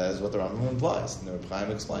the Rambam implies, and the Reb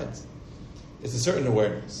Chaim explains. It's a certain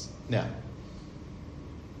awareness. Now,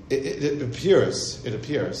 it appears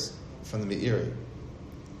from the Meiri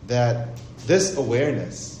that this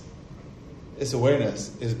awareness is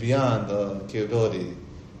beyond the capability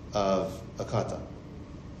of a katan.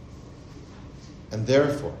 And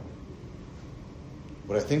therefore,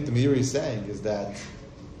 what I think the Meiri is saying is that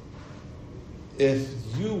if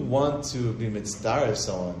you want to be mitzvah of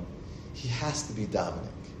someone, he has to be davening.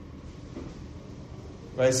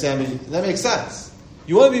 Right, Sammy? That makes sense.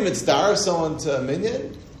 You want to be mitzvah of someone to a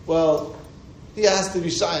minyan? Well, he has to be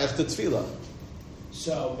shayach to tefillah.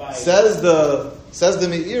 So says the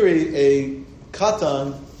Meiri, a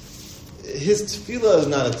katan, his tefillah is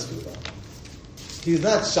not a tefillah. He's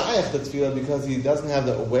not shayach to tefillah because he doesn't have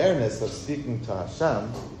the awareness of speaking to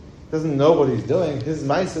Hashem. Doesn't know what he's doing. His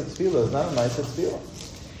ma'aseh tefillah is not a ma'aseh tefillah.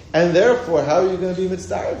 And therefore, how are you going to be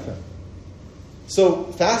mitzvah of him? So,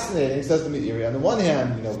 fascinating, says the Meiri. On the one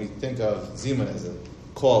hand, we think of Lizimon as a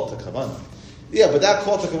call to kavanah. Yeah, but that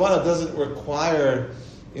call to kavanah doesn't require,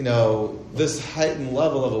 this heightened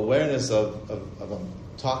level of awareness of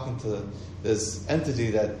talking to this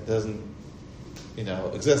entity that doesn't,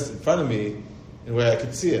 exist in front of me in where I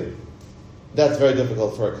could see it. That's very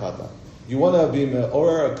difficult for a katan. You want to be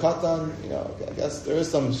me'orer a katan, I guess there is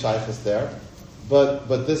some shaykhus there, but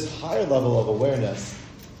this higher level of awareness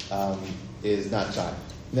is not shaykh.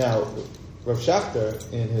 Now, Rav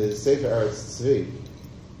Schachter, in his Sefer Eretz Tzvi,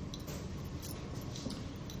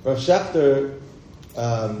 Rav Schachter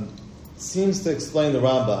seems to explain the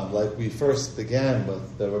Rambam, like we first began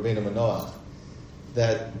with the Rabbeinu Manoach,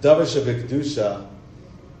 that davar shebekdusha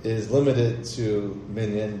is limited to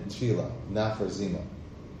minyan tefillah, not for zima.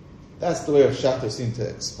 That's the way Rav Schachter seemed to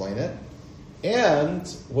explain it. And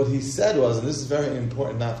what he said was, and this is very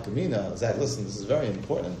important, nafkamina, Zach, listen, this is very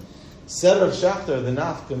important. Said Rav Schachter, the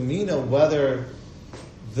nafkamina, whether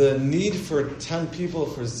the need for 10 people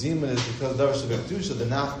for zima is because davar shebekdusha, the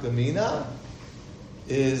nafkamina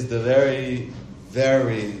is the very,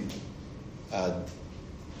 very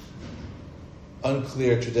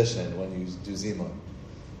unclear tradition when you do Zimun.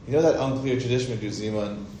 You know that unclear tradition when you do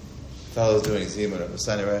Zimun? Fellows doing Zimun or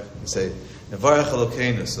Musanireh, you say, Nevarech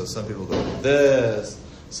Elokeinu. So some people go like this,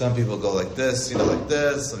 some people go like this, like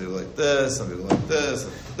this, some people like this, some people like this,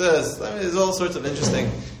 like this. I mean, there's all sorts of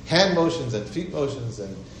interesting hand motions and feet motions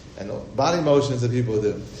and body motions that people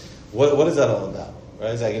do. What is that all about?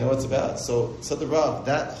 Right? It's like, you know what it's about? So the Rav,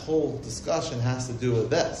 that whole discussion has to do with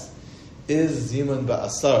this. Is Zimun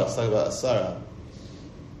ba'asara, let's talk about asara,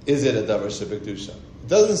 is it a davar shebekdusha? It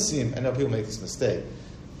doesn't seem, I know people make this mistake.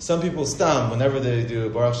 Some people whenever they do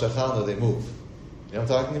Baruch Shechalnu, they move. You know what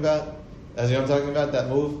I'm talking about? As you know what I'm talking about, that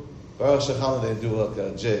move? Baruch Shechalnu, they do like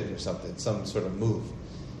a jig or something, some sort of move.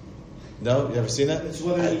 No? You ever seen it? It's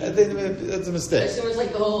I think it's a mistake. So it's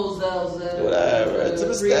like the whole whatever, it's a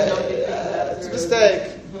mistake. It's a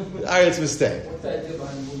mistake. All right, it's a mistake. What's the idea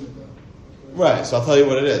behind movement, though? Right, so I'll tell you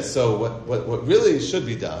what it is. So what really should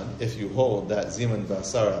be done, if you hold that Zimun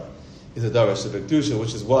Ba'asara is a davar shebekdusha,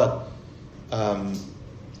 which is what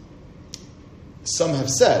some have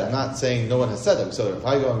said. I'm not saying no one has said that. We saw the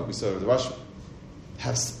Rav, we saw the Rosh.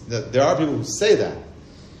 There are people who say that.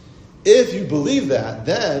 If you believe that,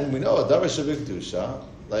 then we know a davar shebekdusha,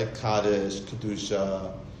 like Kaddish,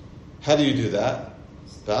 Kedusha. How do you do that?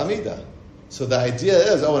 Ba'amida. So the idea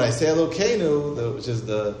is, when I say Elokeinu, which is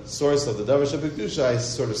the source of the davar shebekdusha, I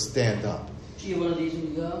sort of stand up. Do you one of these when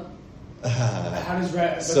you go? How does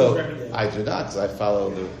Rebbe do? I do not, because I follow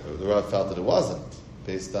the Rav felt that it wasn't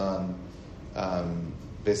based on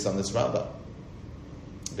this Rambam.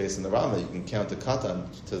 Based on the Rambam, you can count the katan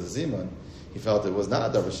to the zimun. He felt it was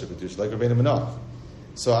not a davar shebekdusha, like Rabbeinu Manoach.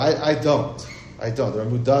 So I don't. The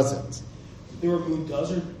Ramud doesn't. The Ramud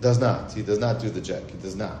does or does not. He does not do the jek. He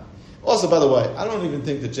does not. Also, by the way, I don't even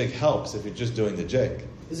think the jig helps if you're just doing the jig.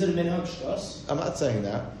 Is it a minhag shtos? I'm not saying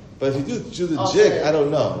that. But if you do the I'll jig, say- I don't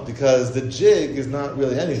know. Because the jig is not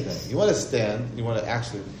really anything. You want to stand, you want to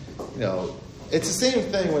actually, it's the same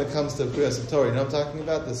thing when it comes to Kriyas Torah. You know what I'm talking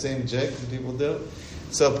about? The same jig that people do.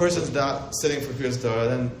 So a person's not sitting for Kriyas Torah,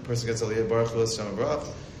 then the person gets Aliyah Brachos, Shem Brach.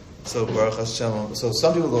 So Baruch Hashem. So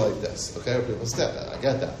some people go like this, okay? Or people step that. I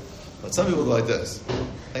get that. But some people go like this.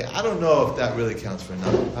 I don't know if that really counts for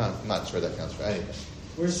nothing. I'm not sure that counts for anything.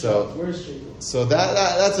 Where's Shigul? So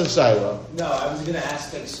that's a Shiloh. No, I was going to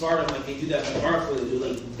ask, like, Sparta, like, they do that in Baruch, they do,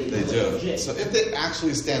 like, They like do. legit. So if they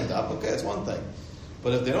actually stand up, okay, it's one thing.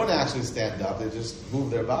 But if they don't actually stand up, they just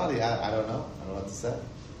move their body, I don't know. I don't know what to say. Not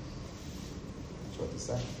sure what to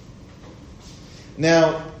say.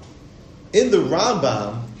 Now, in the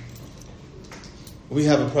Rambam, we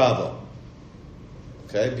have a problem.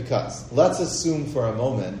 Okay, because let's assume for a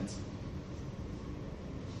moment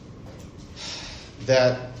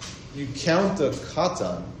that you count a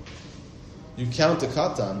katan.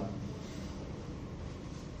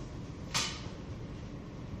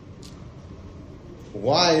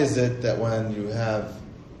 Why is it that when you have,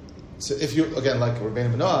 so if you, again, like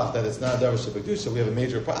Rabbeinu Manoach, that it's not a Davar Shebekdusha, we have a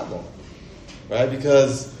major problem, right?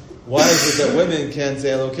 Because why is it that women can't say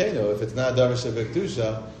Elokeinu? If it's not a Davar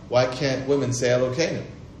Shebekdusha, why can't women say Elokeinu?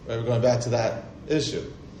 Right, we're going back to that issue.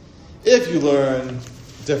 If you learn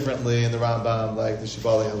differently in the Rambam, like the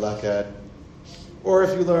Shibali Halaket, or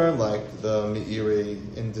if you learn like the Meiri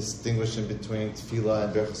in distinguishing between Tefillah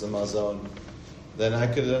and Brachos Hamazon, then I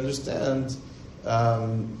could understand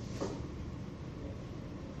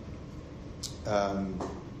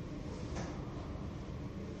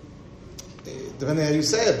depending how you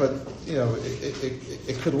say it, but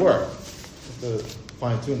it could work. To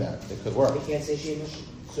fine tune that, it could work. They can't say Shemesh?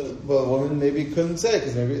 So, Well, a woman maybe couldn't say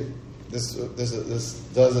because maybe this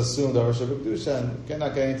does assume Davar Shebekdusha, and again,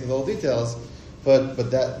 not getting into the whole details, but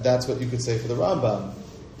that's what you could say for the Rambam.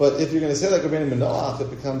 But if you're going to say like Rabbeinu Manoach, it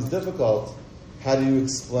becomes difficult. How do you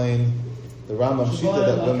explain the Rambam Shita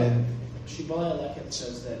that women? Shibali Halaket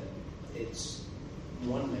says that it's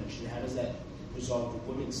one mention. How does that resolve the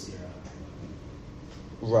women's theory?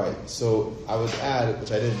 Right. So I would add,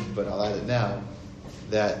 which I didn't, but I'll add it now,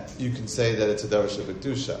 that you can say that it's a Davar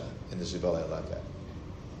Shebekdusha in the Shibali Halaket.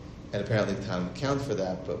 And apparently Tan account for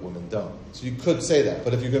that, but women don't. So you could say that.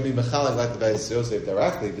 But if you're going to be mechalik like the Beis Yosef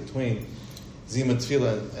directly between Zimun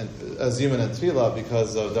and Tefillah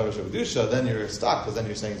because of Davar Shebekdusha, then you're stuck, because then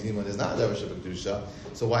you're saying Zimun is not Davar Shebekdusha,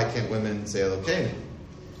 so why can't women say Elokeinu?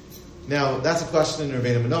 Now, that's a question in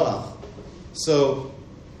Rabbeinu Manoach. So,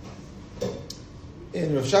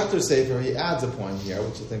 in Rav Shachter's Sefer, he adds a point here,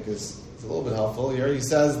 which I think is a little bit helpful here. He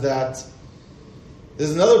says that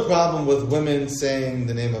there's another problem with women saying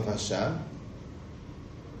the name of Hashem,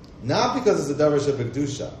 not because it's a Davar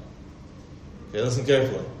Shebekdusha. Okay, listen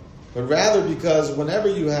carefully. But rather because whenever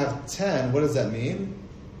you have 10, what does that mean?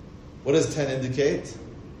 What does 10 indicate?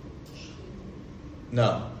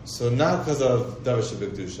 No. So not because of Davar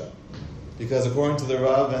Shebekdusha. Because according to the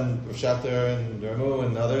Rav and Rav Shachter and Ramu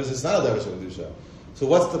and others, it's not a Davar Shebekdusha. So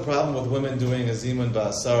what's the problem with women doing a Zimun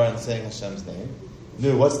Ba'asara and saying Hashem's name?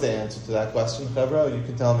 Nu, what's the answer to that question, Chevra? You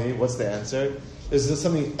can tell me, what's the answer? Is there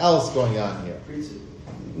something else going on here?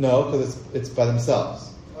 No, because it's by themselves.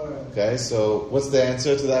 Okay, so what's the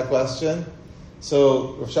answer to that question?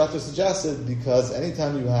 So Rav Shachter suggested because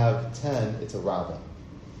anytime you have 10, it's a rabbin.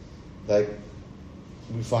 Like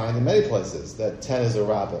we find in many places that 10 is a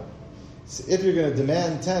rabbin. So if you're going to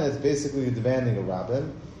demand 10, it's basically demanding a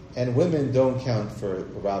rabbin, and women don't count for a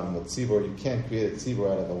rabbin with tzibur. You can't create a tzibur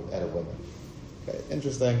out of women. Okay,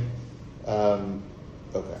 interesting.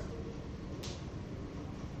 Okay.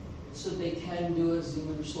 So they can do a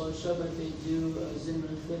Zimun Shlosha, but if they do a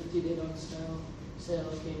Zimun 50, they don't say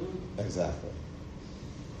Elokeinu? Exactly.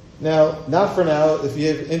 Now, not for now. If you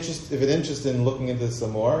have interest in looking into this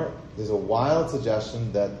some more, there's a wild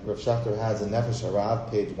suggestion that Rav Shachter has in Nefesh Harav,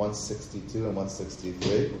 page 162 and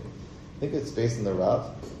 163. I think it's based on the Rav.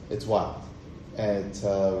 It's wild, and it's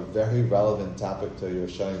a very relevant topic to your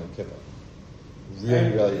Shayim and Kippur.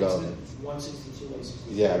 Really relevant. 162,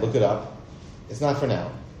 163. Yeah, look it up. It's not for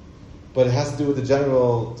now. But it has to do with the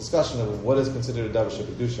general discussion of what is considered a Davar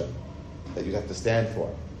Shebekdusha that you have to stand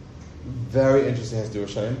for. Very interesting. It has to do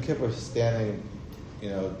with Shayim Kippur standing,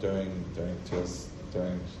 during Kodesh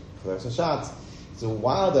HaShatz. It's a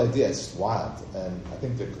wild idea. It's just wild, and I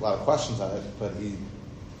think there are a lot of questions on it. But if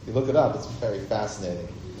you look it up, it's very fascinating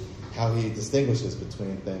how he distinguishes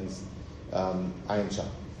between things. Ayin Sham.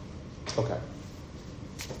 Okay.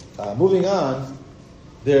 Moving on,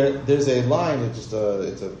 there's a line. It's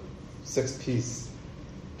a 6-piece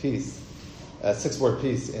piece, a 6-word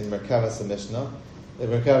piece in Merkavas Mishnah. The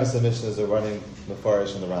Merkavas Mishnah is a running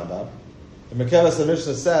Mefarish in the Rambam. The Merkavas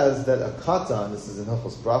Mishnah says that a katan, this is in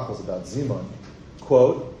Hilchos Brachos about Zimon,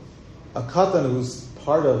 quote, a katan who's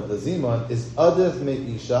part of the Zimon is adif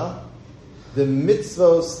me'isha, the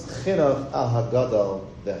mitzvos chinuch al hagadol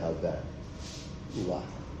dehaveh. Wow.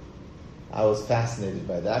 I was fascinated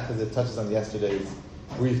by that because it touches on yesterday's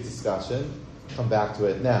brief discussion. Come back to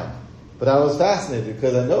it now. But I was fascinated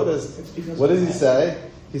because I noticed, what does he say?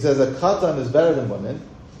 He says a katan is better than women.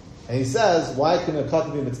 And he says, why can a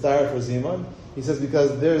katan be mitzvah for Zimon? He says,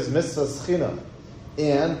 because there's mitzvah chinuch.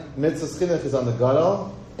 And mitzvah chinuch is on the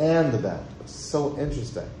gadol and the ben. It's so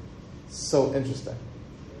interesting. So interesting.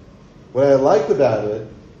 What I like about it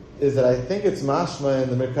is that I think it's mashma in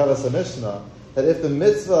the Merkavas Mishnah that if the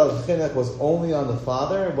mitzvah of chinuch was only on the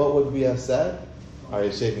father, what would we have said? Are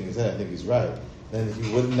you shaking his head? I think he's right. Then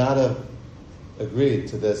he would not have agreed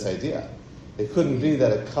to this idea. It couldn't be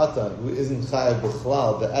that a katan who isn't chayav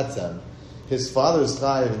b'chlal be'etzem, his father's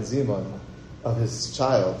chayav in Zimon of his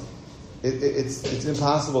child. It's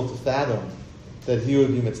impossible to fathom that he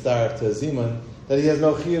would be mitzvah to Zimon, that he has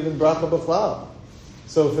no chayav in bracha b'chlal.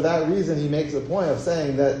 So for that reason, he makes a point of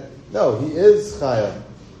saying that no, he is chayav.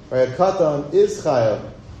 Right? A katan is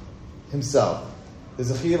chayav himself.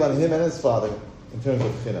 There's a chayav on him and his father in terms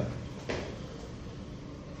of chinuch.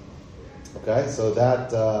 Okay, so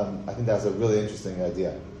that I think that's a really interesting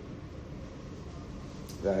idea.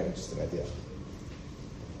 Very interesting idea.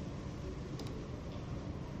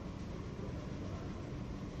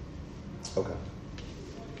 Okay.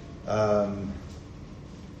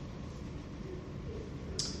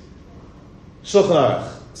 Shulchan Aruch.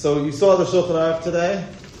 So you saw the Shulchan Aruch today?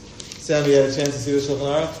 Sam, you had a chance to see the Shulchan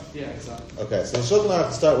Aruch? Yeah, exactly. Okay, so the Shulchan Aruch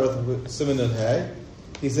to start with Siman Nun Hey.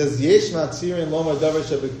 He says, Yesh ma'tzirin lomar davar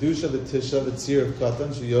shebekdusha v'tisha v'tzir of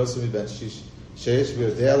katan sheyosu ben sheish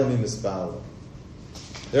v'yodea l'mi mispal.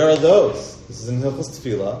 There are those, this is in Hilchos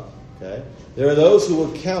Tefillah, okay? There are those who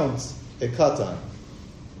will count a katan.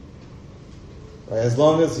 Right? As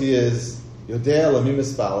long as he is yodea l'mi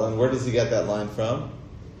mispal. And where does he get that line from?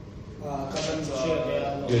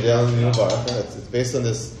 Yodea l'mi mispal. It's based on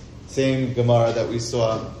this same Gemara that we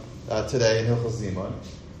saw today in Hilchos Zimon.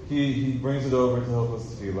 He brings it over to Hilchos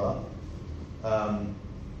Tefillah.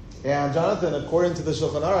 And Jonathan, according to the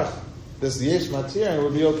Shulchan Aruch, this Yesh Matir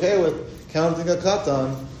would be okay with counting a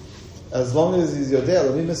katan as long as he's Yodea,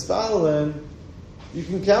 L'mi Mispalin, you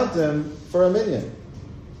can count him for a minyan.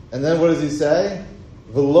 And then what does he say?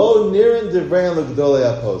 V'lo nirin divrein l'gdolei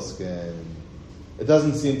aposkim. It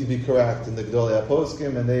doesn't seem to be correct in the Gdolei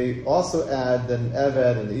aposkim, and they also add that an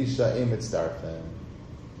Eved and the Isha aim mitzdarfen.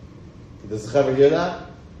 Does the Chaver hear that?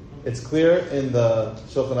 It's clear in the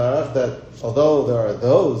Shulchan Aruch that although there are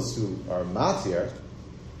those who are matir,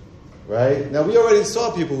 right? Now we already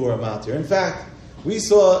saw people who are matir. In fact, we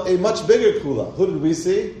saw a much bigger kula. Who did we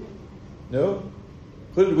see? No?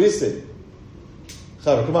 Who did we see?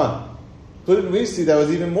 Chaver, come on. Who did we see that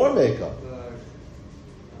was even more mekel?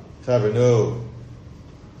 Chaver, no.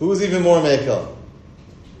 Who was even more mekel?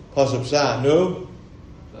 Pashup Shah, no?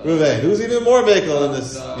 Ruvain. Who's even more mekel than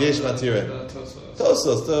this Yesh Matirin?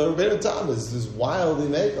 Tosos, the Rebbeinu Tam is wildly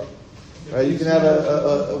mekel. Right? You can have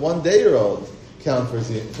a 1-day-old count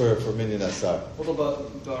for Minyan Asar. Well,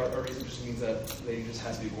 the our reason just means that they just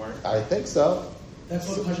have to be born. I think so. That's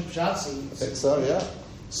what Pashup Shah seems. I think so, yeah.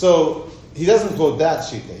 So he doesn't quote that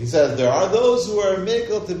shita. He says there are those who are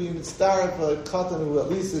mekel to be mitzdaref a katan who at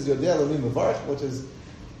least is yodea l'mi mevarch, which is a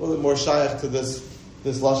little bit more shaykh to this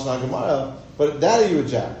Lashon HaGemara, but that he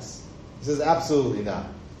rejects. He says absolutely not.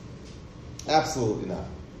 Absolutely not.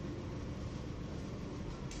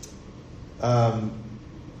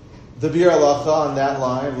 The Bir Halacha on that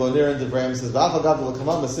line, Lonir and Debrahim says, "V'afagav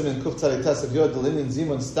l'kamam b'simin kuf tzari tesek yod d'linin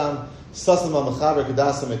zimon stam sasam ha'mechaber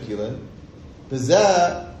kedasa mekilin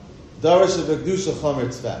b'zeh darash v'gdusha chomer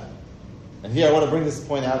tzveh." And here I want to bring this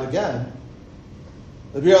point out again.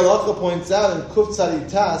 The Bir Halacha points out in kuf tzari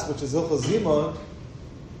tas, which is Hilchos Zimon,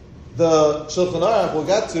 the Shulchan Aruch we'll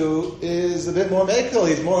get to is a bit more mekel.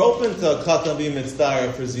 He's more open to katan being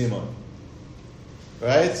mitzvah for Zimon.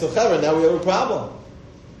 Right? So, Chaver, now we have a problem.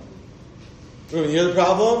 You hear the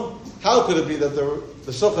problem? How could it be that the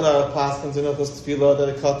Shulchan Aruch paskins in Hilchos Tefillah that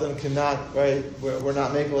a katan cannot, right? We're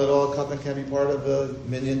not mekel at all. A katan can't be part of a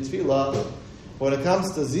minyan tefillah. But when it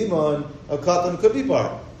comes to Zimon, a katan could be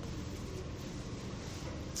part.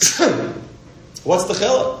 What's the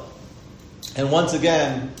chiluk? And once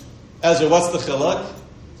again, Ezra, what's the chiluk?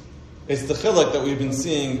 It's the chiluk that we've been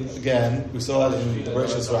seeing again. We saw it in the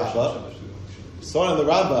Brachos Rabbah. We saw it in the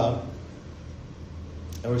Rabbah.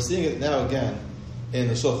 And we're seeing it now again in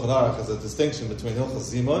the Shulchan Aruch is a distinction between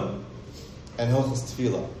Hilchos Zimun and Hilchos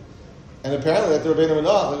Tefillah. And apparently, like the Rabbeinu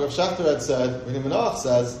Menach, like Rav Shachter had said, Rabbeinu Menach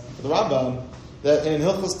says, for the Rambam, that in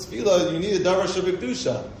Hilchos Tefillah, you need a davar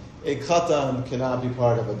shebekdusha. A katan cannot be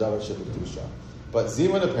part of a davar shebekdusha. But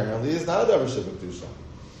Zimun apparently is not a davar shebekdusha.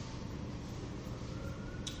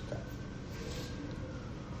 Okay.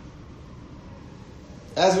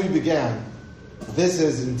 As we began, this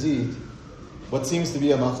is indeed what seems to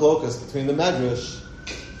be a machlokas between the Medrash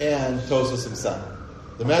and Tosfos himself.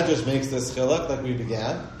 The Medrash makes this chiluk like we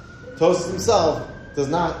began. Tosfos himself does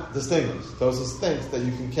not distinguish. Tosfos thinks that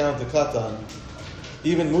you can count the katan,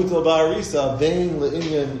 even mutal ba'arisa, vein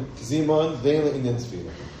le'inyan zimun, vein le'inyan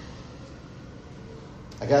tefillah.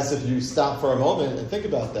 I guess if you stop for a moment and think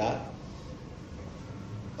about that,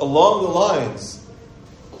 along the lines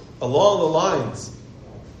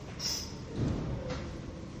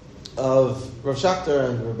of Rav Shachter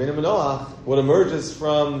and Rabbeinu Menach, what emerges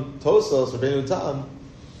from Tosfos, Rabbeinu Tam,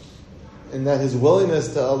 in that his willingness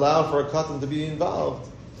to allow for a katan to be involved,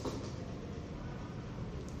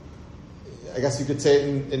 I guess you could say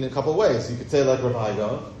it in a couple of ways. You could say like Rav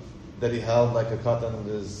Haigon, that he held like a katan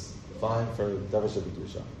is fine for davar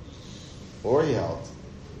shebekdusha, or he held.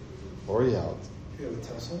 Here with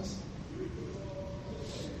Tosfos?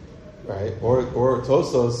 Right, or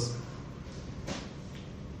Tosfos.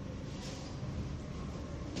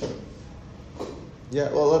 Yeah,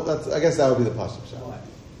 well, I guess that would be the Pashup Shah.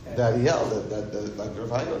 That he held, that like Rav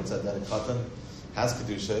Haigon said, that a katan has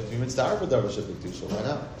kedusha if you mitzvah for davar shebekdusha. Why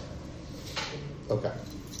not? Okay.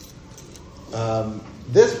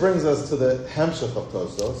 This brings us to the Hemshech of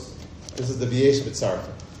Tosfos. This is the V'yesh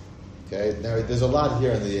B'tzarfim. Okay, now there's a lot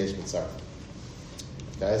here in the V'yesh B'tzarfim.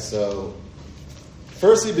 Okay, so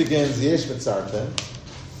first he begins V'yesh B'tzarfim,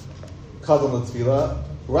 Katan L'Tefillah,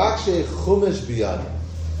 Rak Shei Chumash B'yad.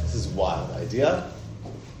 This is wild idea.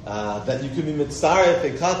 That you can be mitzaref a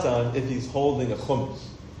katan if he's holding a chumash.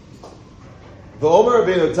 The Omer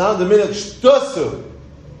Rabbeinu Tam, the minhag shtusu.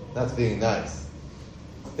 That's being nice.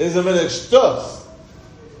 It is a minhag shtus,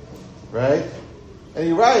 right? And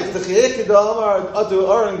he writes, "The chiyek Omar atu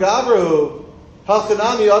oren gavru,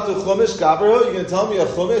 halchanami atu chumash gavru." You're going to tell me a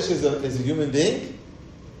chumash is a human being?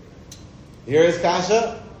 Here is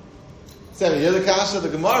kasha. Sammy, here the kasha. The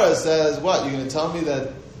Gemara says, what? You're going to tell me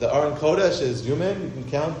that the Aron Kodesh is human? You can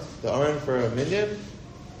count the Aron for a minyan?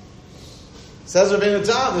 Says Rabbeinu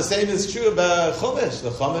Tam, the same is true about Chumash. The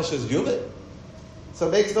Chumash is human. So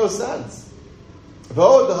it makes no sense. In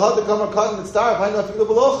our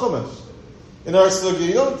Sugi,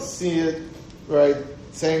 you don't see it, right,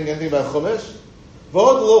 saying anything about Chumash. In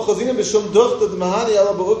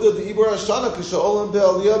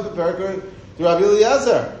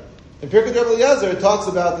Perek Rabbi Eliezer, it talks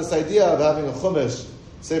about this idea of having a Chumash,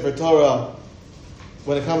 Sefer Torah,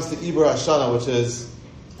 when it comes to Ibur Hashana, which is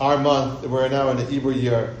our month. We're now in the Ibur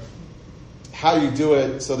year. How you do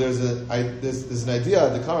it? So there's an idea.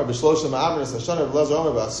 The Kamar B'Shloshim Ma'avros Hashana B'Lezer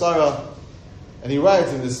Omer B'Asara, and he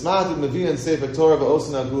writes in the Smat Mevin Sefer Torah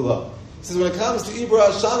B'Osin Agula. He says when it comes to Ibur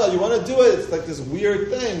Hashana, you want to do it. It's like this weird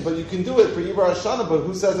thing, but you can do it for Ibur Hashana. But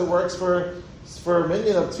who says it works for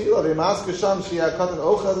Minyan of Tefillah? V'Mas Kasham Shia Katan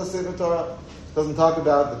Ochaz the Sefer Torah. It doesn't talk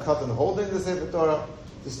about the katan holding the Sefer Torah.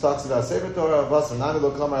 Just talks about Sefer Torah.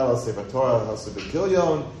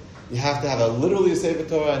 You have to have literally a Sefer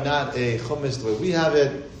Torah, not a chumash the way we have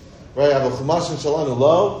it. Right? You have a chumash and shalanu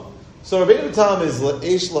lo. So Rabbeinu Tam is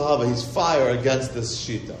eish lahava. He's fire against this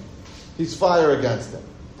shita. He's fire against it.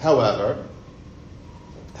 However,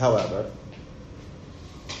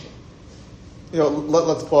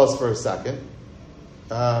 let's pause for a second.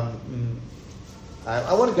 I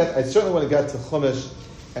certainly want to get to chumash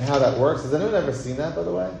and how that works. Has anyone ever seen that, by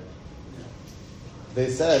the way? They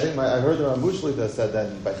said, I heard the Rav Shlita said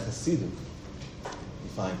that by Chassidim, you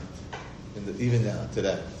find it. Even now,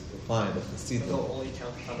 today, you find the Chassidim.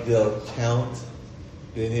 They'll count,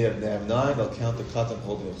 they have 9, they'll count the katan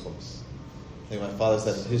holding a chumash. I think my father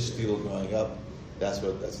said in his shtiel growing up, that's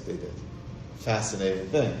what they did. Fascinating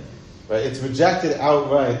thing. Right? It's rejected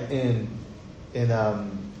outright in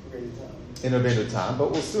Rabbeinu Tam,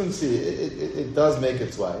 but we'll soon see. It does make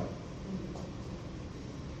its way.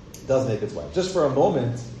 It does make its way. Just for a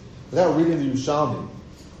moment, without reading the Yerushalmi,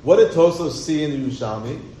 what did Tosfos see in the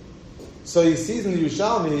Yerushalmi? So he sees in the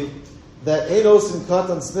Yerushalmi that Ein Osin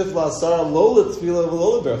Katan Snif La'asara Lo L'Tefillah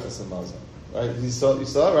V'Lo L'Berachos Hamazon. Right? You saw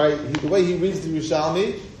right? The way he reads the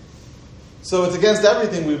Yerushalmi, so it's against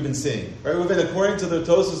everything we've been seeing. Right? We've been, according to the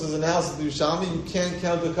Tosfos' analysis of the Yerushalmi, you can't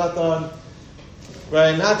count the Katan,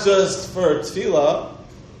 right? Not just for Tefillah,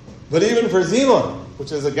 but even for Zimun,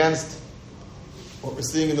 which is against what we're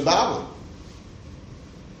seeing in the Bible.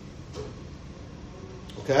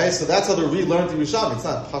 Okay, so that's how to relearn the Yerushalmi. It's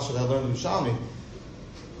not Pashut how to learn the Yerushalmi.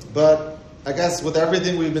 But I guess with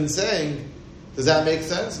everything we've been saying, does that make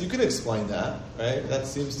sense? You can explain that, right? That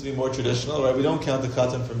seems to be more traditional, right? We don't count the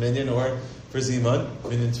katan for minyan or for zimun,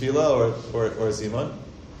 minyan tefillah or zimun.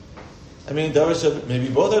 I mean, maybe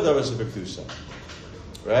both are davar shebekdusha,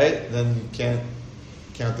 right? Then you can't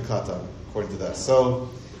count the katan according to that. So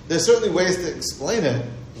there's certainly ways to explain it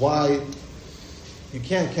why you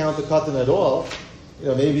can't count the katan at all.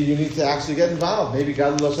 Maybe you need to actually get involved. Maybe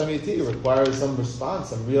Gadol Hashem Iti requires some response,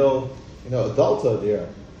 some real, adulthood here.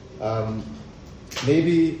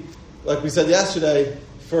 Maybe, like we said yesterday,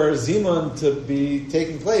 for Zimun to be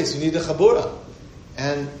taking place, you need a chabura.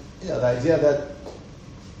 And, the idea that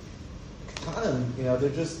Katanim, they're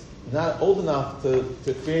just not old enough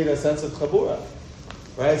to create a sense of chabura.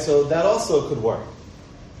 Right? So that also could work.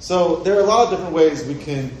 So there are a lot of different ways we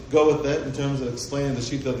can go with it in terms of explaining the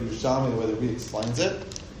Shita of the Yerushalmi, the way that he explains it.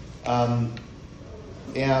 And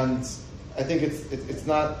I think it's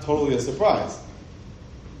not totally a surprise.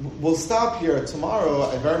 We'll stop here. Tomorrow,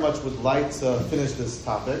 I very much would like to finish this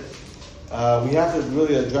topic. We have to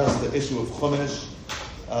really address the issue of Chumash,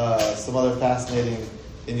 some other fascinating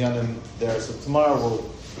inyanim there. So tomorrow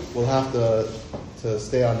we'll have to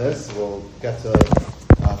stay on this. We'll get to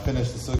finish the